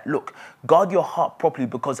says that, look, guard your heart properly,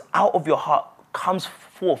 because out of your heart comes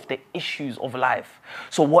forth the issues of life.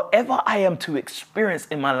 So whatever I am to experience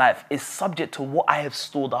in my life is subject to what I have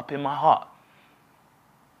stored up in my heart.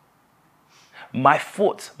 My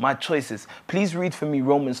thoughts, my choices. Please read for me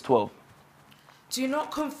Romans 12. Do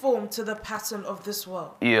not conform to the pattern of this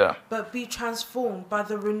world. Yeah. But be transformed by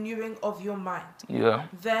the renewing of your mind. Yeah.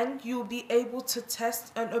 Then you'll be able to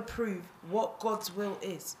test and approve what God's will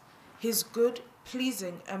is, his good,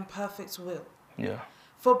 pleasing, and perfect will. Yeah.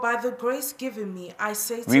 For by the grace given me, I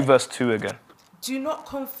say to read verse 2 again. Do not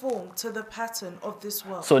conform to the pattern of this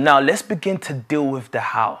world. So now let's begin to deal with the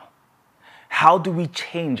how. How do we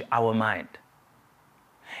change our mind?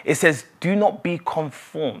 It says, do not be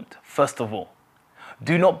conformed, first of all.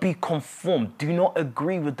 Do not be conformed. Do not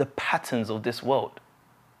agree with the patterns of this world.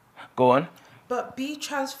 Go on. But be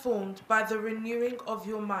transformed by the renewing of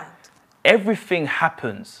your mind. Everything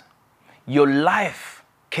happens. Your life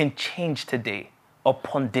can change today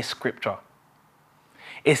upon this scripture.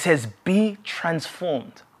 It says, be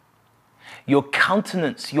transformed. Your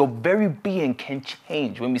countenance, your very being can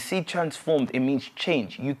change. When we say transformed, it means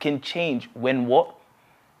change. You can change when what?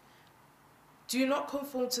 Do not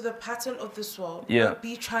conform to the pattern of this world, yeah. But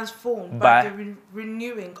be transformed by the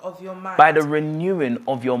renewing of your mind. By the renewing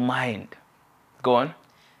of your mind. Go on.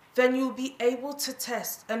 Then you'll be able to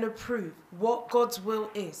test and approve what God's will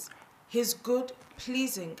is, his good,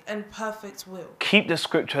 pleasing, and perfect will. Keep the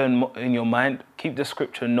scripture in your mind. Keep the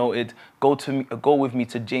scripture noted. Go with me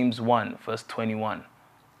to James 1, verse 21.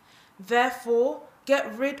 Therefore,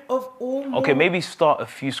 get rid of all more... Okay, maybe start a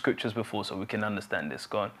few scriptures before so we can understand this.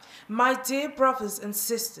 Go on. My dear brothers and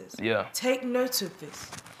sisters, take note of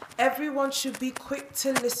this. Everyone should be quick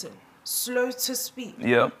to listen, slow to speak,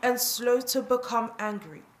 and slow to become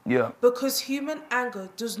angry. Yeah. Because human anger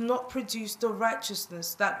does not produce the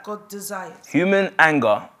righteousness that God desires. Human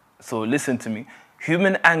anger, so listen to me,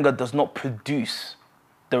 human anger does not produce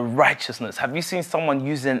the righteousness. Have you seen someone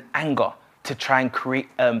using anger to try and create,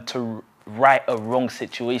 to right a wrong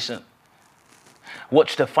situation?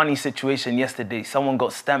 Watched a funny situation yesterday. Someone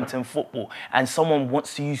got stamped in football and someone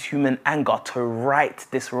wants to use human anger to right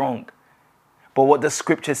this wrong. But what does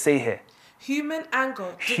scripture say here? Human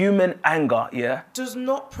anger. Does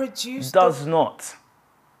not produce... Does not.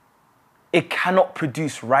 It cannot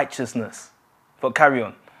produce righteousness. But carry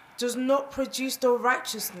on. Does not produce the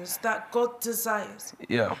righteousness that God desires.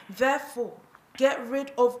 Yeah. Therefore, get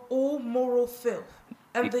rid of all moral filth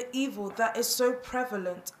and the evil that is so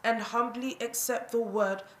prevalent, and humbly accept the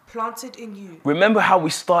word planted in you. Remember how we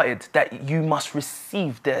started, that you must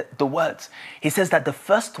receive the words. He says that the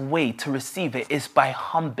first way to receive it is by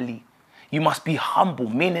humbly. You must be humble,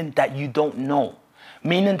 meaning that you don't know,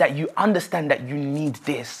 meaning that you understand that you need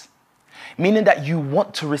this, meaning that you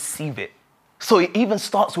want to receive it. So it even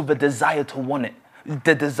starts with a desire to want it,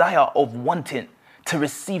 the desire of wanting to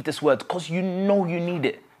receive this word, because you know you need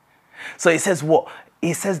it. So it says what?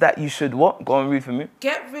 It says that you should what? Go and read for me.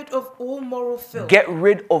 Get rid of all moral filth. Get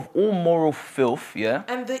rid of all moral filth, yeah.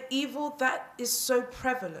 And the evil that is so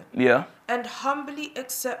prevalent. Yeah. And humbly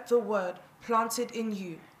accept the word planted in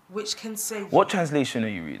you, which can save you. What translation are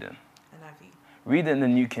you reading? NIV. Read it in the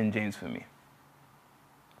New King James for me.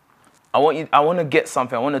 I want to get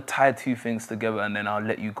something. I want to tie two things together and then I'll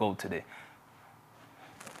let you go today.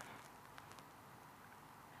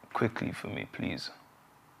 Quickly for me, please.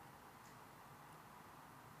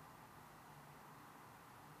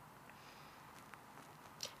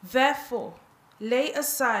 Therefore, lay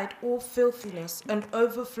aside all filthiness and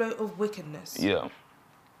overflow of wickedness. Yeah.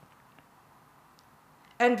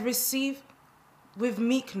 And receive with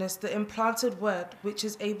meekness the implanted word, which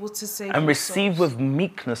is able to save And your receive souls. with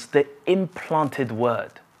meekness the implanted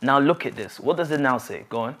word. Now look at this. What does it now say?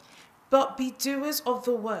 Go on. But be doers of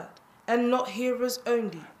the word, and not hearers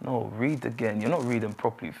only. No, read again. You're not reading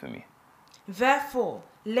properly for me. Therefore,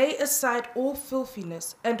 lay aside all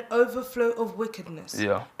filthiness and overflow of wickedness,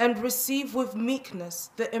 Yeah. and receive with meekness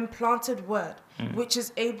the implanted word, which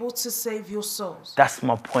is able to save your souls. That's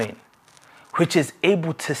my point. Which is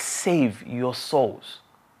able to save your souls.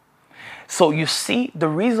 So you see, the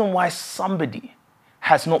reason why somebody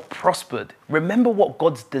has not prospered, remember what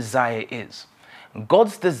God's desire is.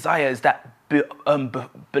 God's desire is that,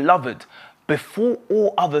 beloved, before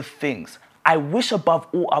all other things, I wish above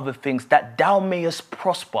all other things that thou mayest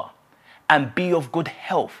prosper and be of good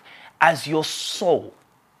health as your soul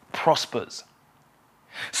prospers.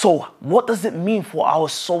 So what does it mean for our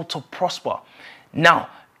soul to prosper? Now,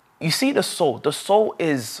 you see the soul. The soul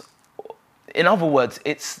is, in other words,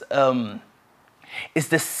 it's the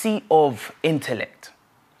seat of intellect,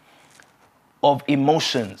 of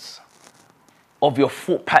emotions, of your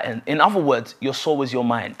thought pattern. In other words, your soul is your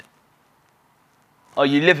mind. Are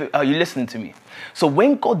you listening to me? So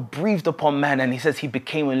when God breathed upon man and he says he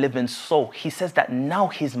became a living soul, he says that now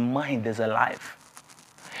his mind is alive.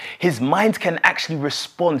 His mind can actually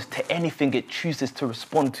respond to anything it chooses to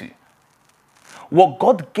respond to. What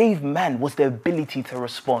God gave man was the ability to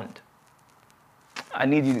respond. I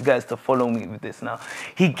need you guys to follow me with this now.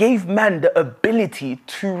 He gave man the ability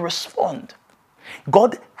to respond.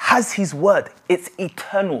 God has his word. It's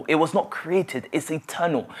eternal. It was not created. It's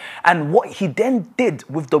eternal. And what he then did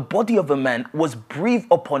with the body of a man was breathe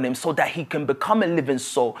upon him so that he can become a living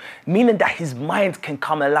soul, meaning that his mind can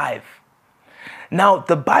come alive. Now,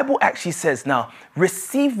 the Bible actually says, now,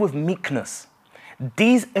 receive with meekness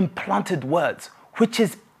these implanted words, which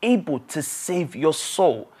is able to save your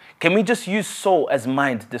soul. Can we just use soul as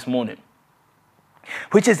mind this morning?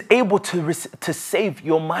 Which is able to save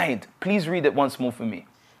your mind. Please read it once more for me.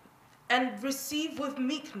 And receive with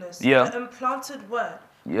meekness Yeah. the implanted word,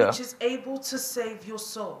 Yeah. which is able to save your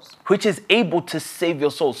souls. Which is able to save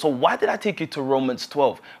your soul. So why did I take you to Romans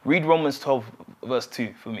 12? Read Romans 12 verse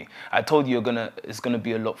 2 for me. I told you it's gonna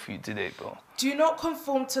be a lot for you today, bro. Do not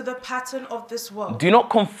conform to the pattern of this world. Do not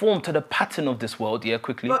conform to the pattern of this world. Yeah,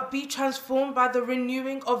 quickly. But be transformed by the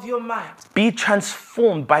renewing of your mind. Be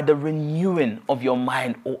transformed by the renewing of your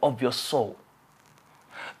mind or of your soul.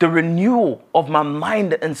 The renewal of my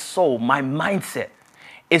mind and soul, my mindset,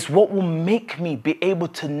 is what will make me be able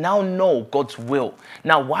to now know God's will.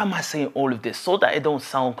 Now, why am I saying all of this? So that it don't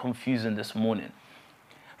sound confusing this morning.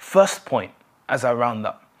 First point, as I round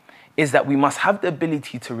up, is that we must have the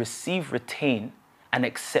ability to receive, retain, and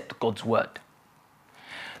accept God's word.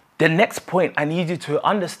 The next point I need you to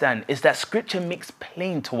understand is that Scripture makes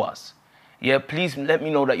plain to us. Yeah, please let me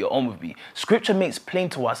know that you're on with me. Scripture makes plain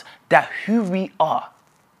to us that who we are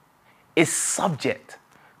is subject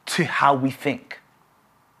to how we think.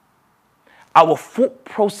 Our thought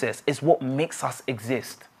process is what makes us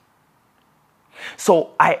exist.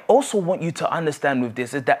 So I also want you to understand with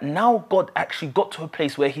this is that now God actually got to a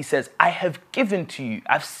place where he says, I have given to you,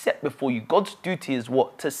 I've set before you. God's duty is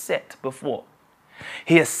what? To set before.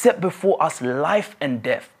 He has set before us life and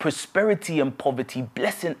death, prosperity and poverty,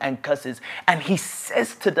 blessing and curses. And he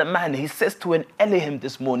says to the man, he says to an Elohim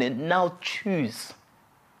this morning, now choose.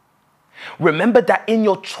 Remember that in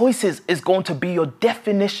your choices is going to be your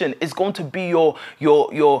definition, is going to be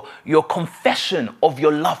your confession of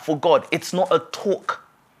your love for God. It's not a talk.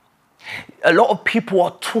 A lot of people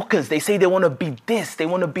are talkers. They say they want to be this, they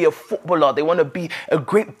want to be a footballer, they want to be a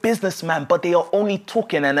great businessman, but they are only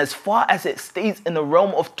talking. And as far as it stays in the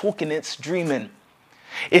realm of talking, it's dreaming.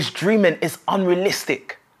 It's dreaming, it's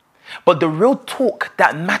unrealistic. But the real talk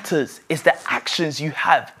that matters is the actions you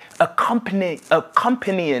have accompanying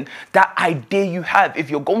that idea you have.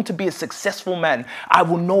 If you're going to be a successful man, I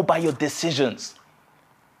will know by your decisions.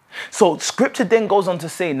 So Scripture then goes on to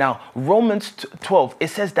say, now, Romans 12, it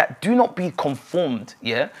says that do not be conformed,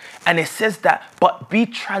 yeah? And it says that, but be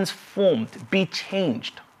transformed, be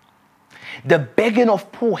changed. The begging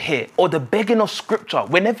of Paul here, or the begging of Scripture,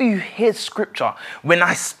 whenever you hear Scripture, when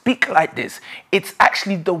I speak like this, it's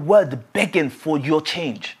actually the word begging for your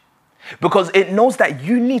change. Because it knows that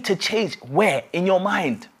you need to change where? In your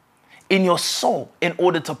mind, in your soul, in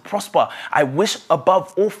order to prosper. I wish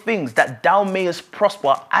above all things that thou mayest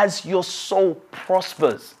prosper as your soul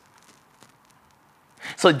prospers.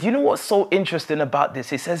 So do you know what's so interesting about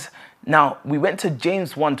this? It says, now we went to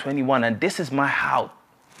James 1:21, and this is my how.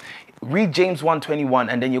 read James 1:21,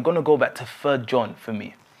 and then you're going to go back to 3 John for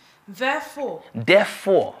me.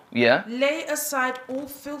 Therefore, yeah? Lay aside all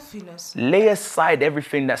filthiness. Lay aside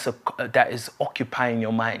everything that is occupying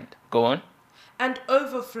your mind. Go on. And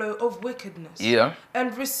overflow of wickedness. Yeah.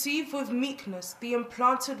 And receive with meekness the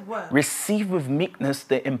implanted word. Receive with meekness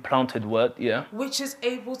the implanted word, yeah. Which is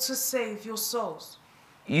able to save your souls.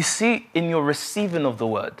 You see, in your receiving of the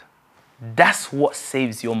word, that's what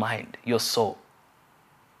saves your mind, your soul.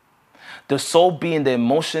 The soul being the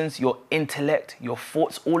emotions, your intellect, your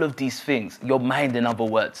thoughts, all of these things, your mind, in other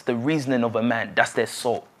words, the reasoning of a man, that's their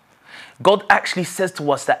soul. God actually says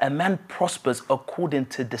to us that a man prospers according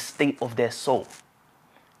to the state of their soul.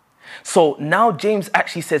 So now James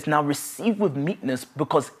actually says, now receive with meekness,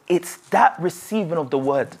 because it's that receiving of the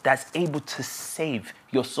word that's able to save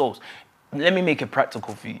your souls. Let me make it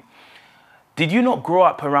practical for you. Did you not grow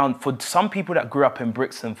up around, for some people that grew up in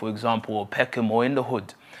Brixton, for example, or Peckham, or in the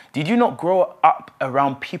hood, did you not grow up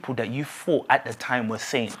around people that you thought at the time were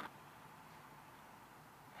sane?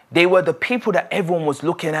 They were the people that everyone was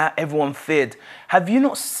looking at, everyone feared. Have you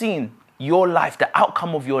not seen your life, the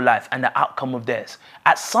outcome of your life and the outcome of theirs?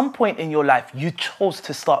 At some point in your life, you chose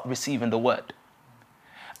to start receiving the word.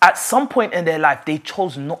 At some point in their life, they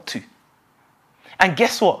chose not to. And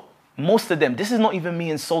guess what? Most of them, this is not even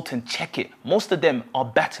me insulting, check it. Most of them are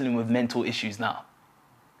battling with mental issues now.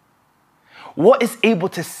 What is able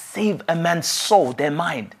to save a man's soul, their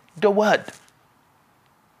mind? The word.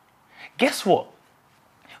 Guess what?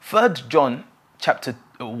 3 John chapter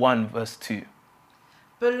 1 verse 2.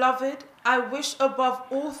 Beloved, I wish above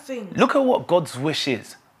all things. Look at what God's wish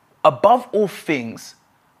is. Above all things,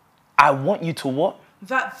 I want you to what?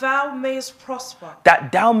 That thou mayest prosper.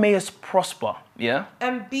 That thou mayest prosper, yeah?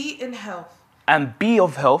 And be in health. And be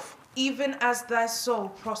of health. Even as thy soul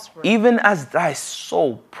prospers. Even as thy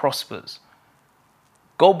soul prospers.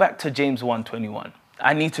 Go back to James 1:21.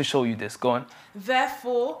 I need to show you this. Go on.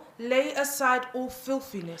 Therefore, lay aside all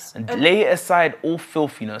filthiness. And lay aside all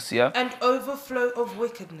filthiness, yeah? And overflow of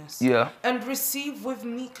wickedness. Yeah. And receive with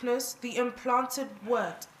meekness the implanted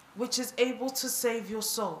word, which is able to save your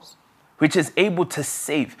souls. Which is able to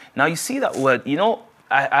save. Now you see that word, you know,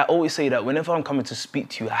 I always say that whenever I'm coming to speak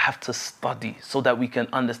to you, I have to study so that we can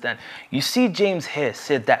understand. You see James here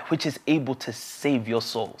said that which is able to save your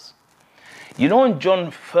souls. You know in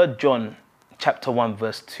 3 John chapter 1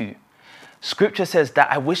 verse 2, scripture says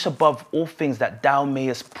that I wish above all things that thou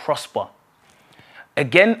mayest prosper.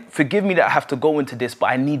 Again, forgive me that I have to go into this, but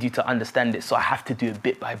I need you to understand it, so I have to do it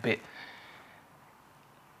bit by bit.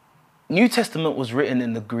 New Testament was written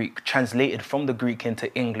in the Greek, translated from the Greek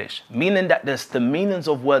into English, meaning that the meanings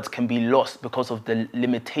of words can be lost because of the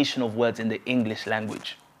limitation of words in the English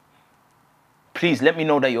language. Please let me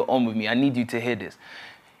know that you're on with me. I need you to hear this.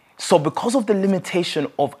 So because of the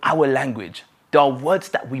limitation of our language, there are words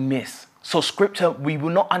that we miss. So scripture, we will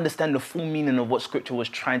not understand the full meaning of what scripture was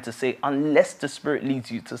trying to say unless the Spirit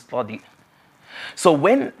leads you to study. So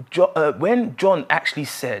when John actually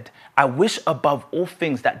said, I wish above all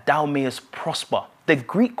things that thou mayest prosper, the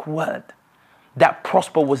Greek word that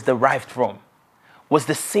prosper was derived from was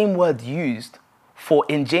the same word used for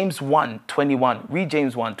in James 1:21. Read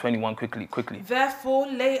James 1:21 quickly. Therefore,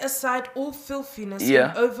 lay aside all filthiness Yeah.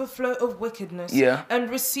 and overflow of wickedness, Yeah. and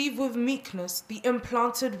receive with meekness the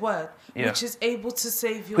implanted word, Yeah. which is able to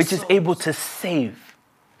save your Which souls. is able to save.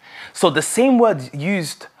 So the same word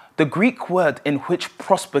used, the Greek word in which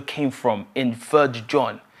prosper came from in 3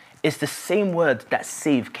 John, is the same word that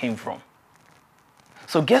save came from.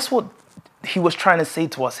 So guess what he was trying to say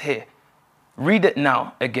to us here? Read it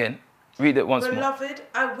now again. Read it once more. Beloved,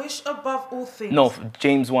 I wish above all things. No,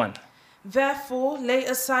 James 1. Therefore, lay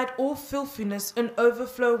aside all filthiness and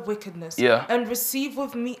overflow of wickedness, Yeah. and receive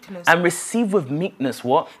with meekness. And receive with meekness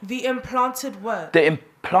what? The implanted word. The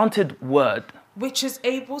implanted word. Which is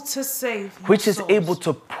able to save your Which is souls. able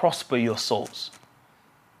to prosper your souls.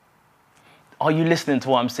 Are you listening to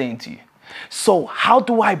what I'm saying to you? So how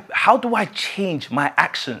do I change my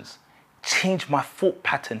actions? Change my thought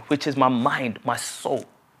pattern, which is my mind, my soul.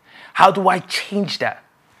 How do I change that?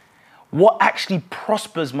 What actually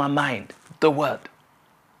prospers my mind? The word.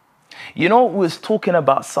 You know, we was talking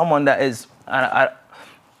about someone that is, I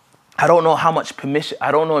don't know how much permission,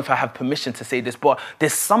 I don't know if I have permission to say this, but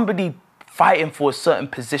there's somebody fighting for a certain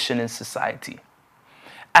position in society.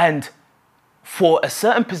 And for a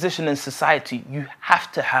certain position in society, you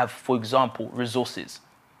have to have, for example, resources.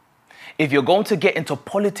 If you're going to get into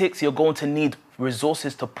politics, you're going to need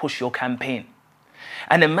resources to push your campaign.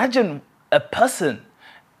 And imagine a person,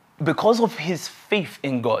 because of his faith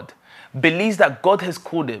in God, believes that God has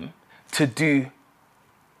called him to do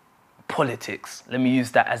politics. Let me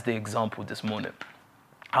use that as the example this morning.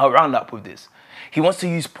 I'll round up with this. He wants to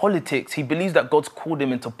use politics. He believes that God's called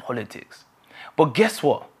him into politics. But guess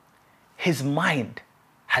what? His mind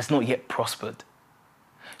has not yet prospered.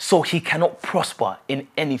 So he cannot prosper in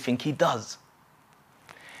anything he does.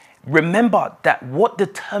 Remember that what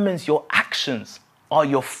determines your actions are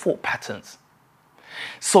your thought patterns.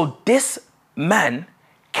 So this man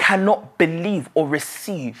cannot believe or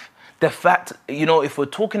receive the fact, if we're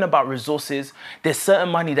talking about resources, there's certain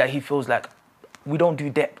money that he feels like we don't do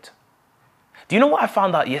debt. Do you know what I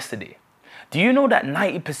found out yesterday? Do you know that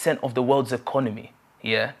 90% of the world's economy,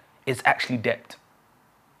 is actually debt?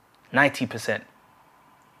 90%.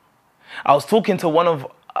 I was talking to one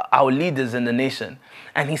of our leaders in the nation,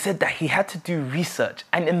 and he said that he had to do research.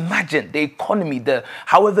 And imagine the economy, the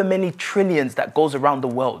however many trillions that goes around the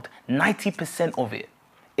world, 90% of it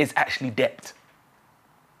is actually debt.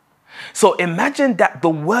 So imagine that the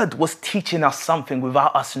word was teaching us something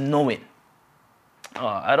without us knowing.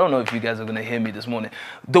 I don't know if you guys are going to hear me this morning.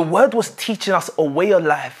 The word was teaching us a way of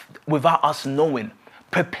life without us knowing,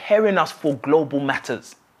 preparing us for global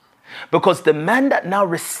matters. Because the man that now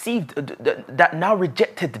rejected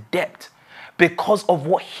the debt because of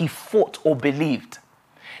what he thought or believed,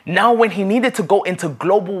 now when he needed to go into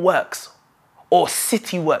global works or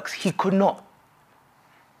city works, he could not.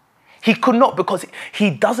 He could not because he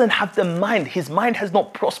doesn't have the mind. His mind has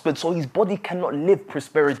not prospered, so his body cannot live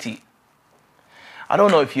prosperity. I don't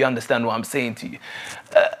know if you understand what I'm saying to you.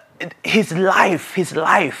 His life,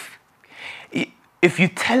 if you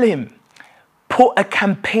tell him, put a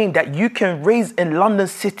campaign that you can raise in London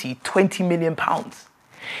City 20 million pounds.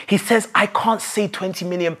 He says, I can't say 20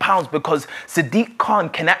 million pounds because Sadiq Khan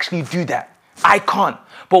can actually do that. I can't.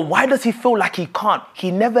 But why does he feel like he can't? He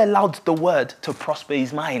never allowed the word to prosper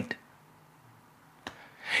his mind.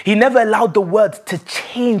 He never allowed the word to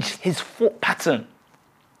change his thought pattern.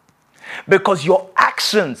 Because your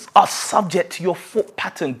actions are subject to your thought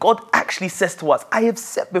pattern. God actually says to us, I have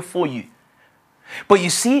set before you. But you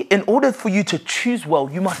see, in order for you to choose well,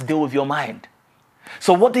 you must deal with your mind.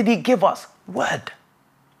 So what did he give us? Word.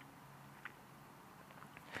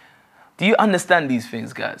 Do you understand these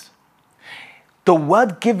things, guys? The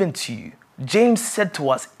word given to you, James said to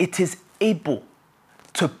us, it is able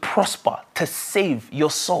to prosper, to save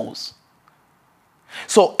your souls.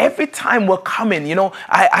 So every time we're coming,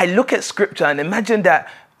 I look at scripture and imagine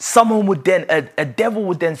that someone would then, a devil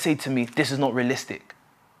would then say to me, this is not realistic.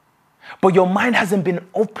 But your mind hasn't been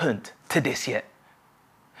opened to this yet.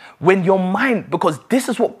 When your mind, because this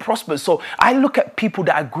is what prospers. So I look at people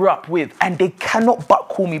that I grew up with and they cannot but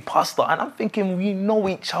call me pastor. And I'm thinking, we know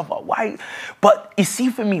each other. Why? But you see,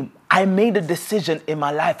 for me, I made a decision in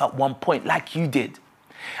my life at one point, like you did.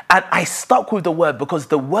 And I stuck with the word because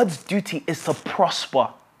the word's duty is to prosper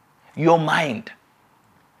your mind.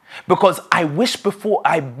 Because I wish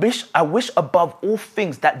above all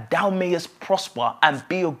things that thou mayest prosper and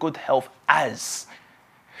be of good health as.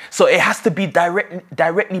 So it has to be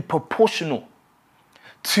directly proportional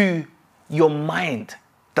to your mind.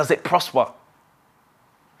 Does it prosper?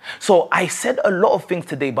 So I said a lot of things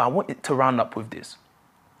today, but I want it to round up with this.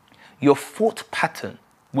 Your thought pattern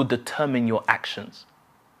will determine your actions.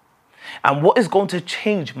 And what is going to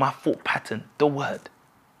change my thought pattern? The word.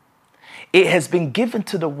 It has been given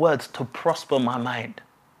to the words to prosper my mind.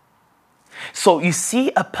 So you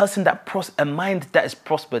see a person a mind that is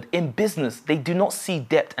prospered in business, they do not see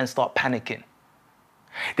debt and start panicking.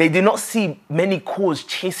 They do not see many calls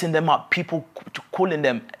chasing them up, people calling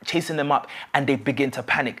them, chasing them up, and they begin to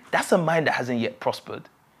panic. That's a mind that hasn't yet prospered.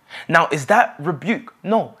 Now, is that rebuke?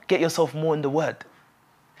 No, get yourself more in the word.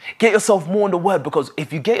 Get yourself more in the word, because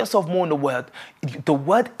if you get yourself more in the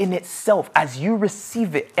word in itself, as you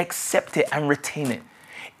receive it, accept it and retain it,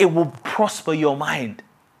 it will prosper your mind.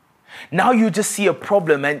 Now you just see a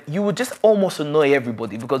problem and you will just almost annoy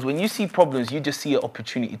everybody, because when you see problems, you just see an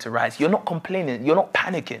opportunity to rise. You're not complaining. You're not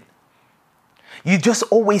panicking. You just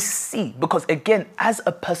always see, because again, as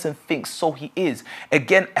a person thinks, so he is.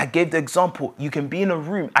 Again, I gave the example. You can be in a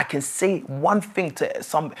room. I can say one thing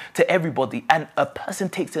to everybody, and a person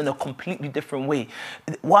takes it in a completely different way.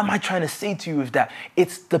 What am I trying to say to you with that?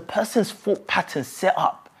 It's the person's thought pattern set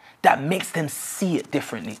up that makes them see it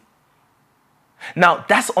differently. Now,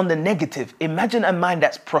 that's on the negative. Imagine a mind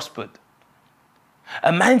that's prospered.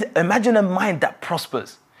 Imagine a mind that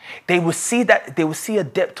prospers. They will see a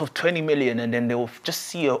debt of 20 million and then they will just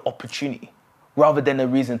see an opportunity rather than a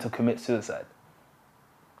reason to commit suicide.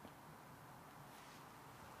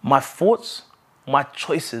 My thoughts, my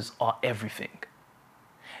choices are everything.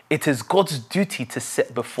 It is God's duty to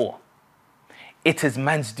set before. It is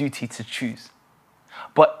man's duty to choose.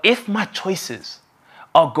 But if my choices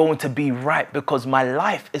are going to be right, because my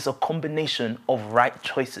life is a combination of right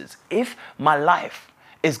choices, if my life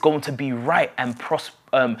is going to be right and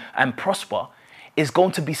prosper, it's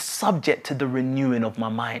going to be subject to the renewing of my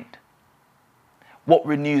mind. What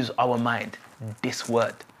renews our mind? This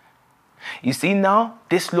word. You see now,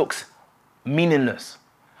 this looks meaningless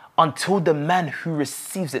until the man who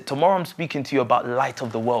receives it. Tomorrow I'm speaking to you about light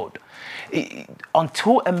of the world.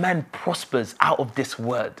 Until a man prospers out of this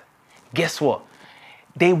word, guess what?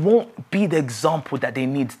 They won't be the example that they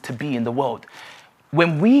need to be in the world.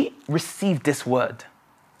 When we receive this word,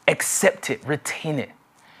 accept it, retain it,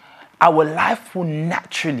 our life will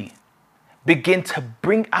naturally begin to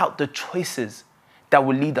bring out the choices that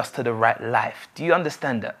will lead us to the right life. Do you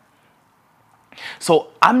understand that? So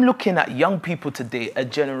I'm looking at young people today, a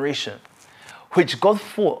generation, which God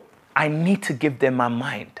thought, I need to give them my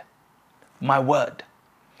mind, my word.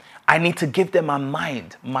 I need to give them my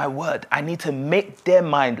mind, my word. I need to make their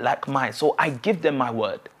mind like mine. So I give them my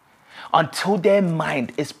word until their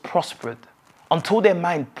mind is prospered. Until their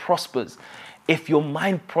mind prospers. If your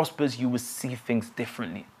mind prospers, you will see things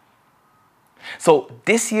differently. So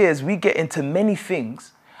this year, as we get into many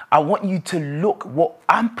things, I want you to look, what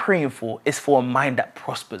I'm praying for is for a mind that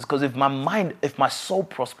prospers. Because if my soul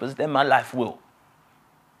prospers, then my life will.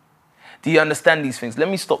 Do you understand these things? Let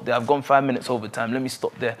me stop there. I've gone 5 minutes over time. Let me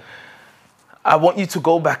stop there. I want you to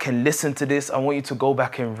go back and listen to this. I want you to go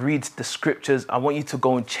back and read the scriptures. I want you to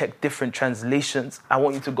go and check different translations. I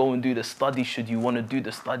want you to go and do the study should you want to do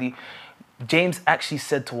the study. James actually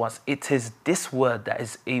said to us, it is this word that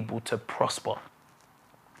is able to prosper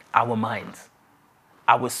our minds,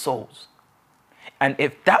 our souls. And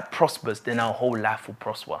if that prospers, then our whole life will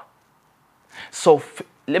prosper. So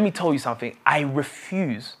let me tell you something. I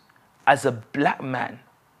refuse, as a black man,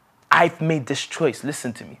 I've made this choice,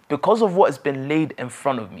 listen to me, because of what has been laid in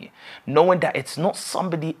front of me, knowing that it's not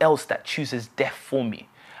somebody else that chooses death for me.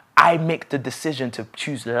 I make the decision to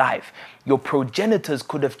choose life. Your progenitors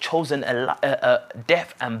could have chosen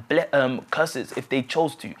death and curses if they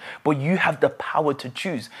chose to, but you have the power to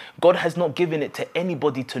choose. God has not given it to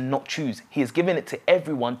anybody to not choose. He has given it to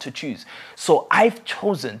everyone to choose. So I've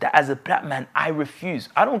chosen that as a black man, I refuse.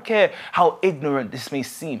 I don't care how ignorant this may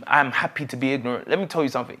seem. I'm happy to be ignorant. Let me tell you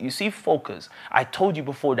something. You see focus. I told you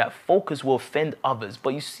before that focus will offend others, but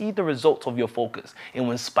you see the results of your focus. It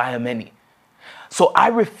will inspire many. So I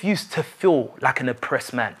refuse to feel like an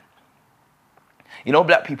oppressed man. You know,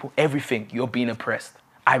 black people, everything, you're being oppressed.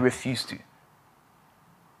 I refuse to.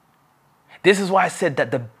 This is why I said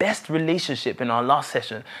that the best relationship in our last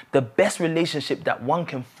session, the best relationship that one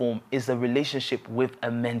can form is a relationship with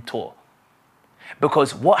a mentor.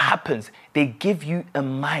 Because what happens, they give you a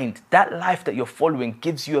mind. That life that you're following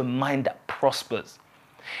gives you a mind that prospers.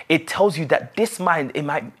 It tells you that this mind,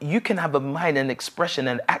 you can have a mind and expression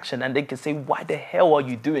and action, and they can say, why the hell are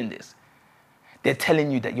you doing this? They're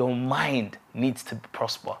telling you that your mind needs to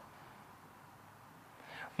prosper.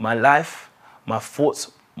 My life, my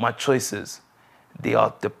thoughts, my choices, they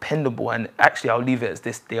are dependable. And actually, I'll leave it as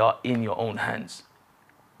this. They are in your own hands.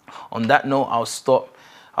 On that note, I'll stop.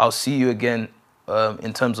 I'll see you again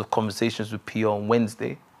in terms of conversations with Pio on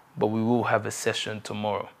Wednesday, but we will have a session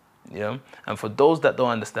tomorrow. Yeah, and for those that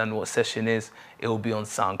don't understand what session is, it will be on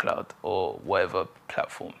SoundCloud or whatever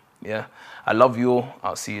platform. Yeah, I love you all.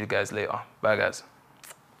 I'll see you guys later. Bye, guys.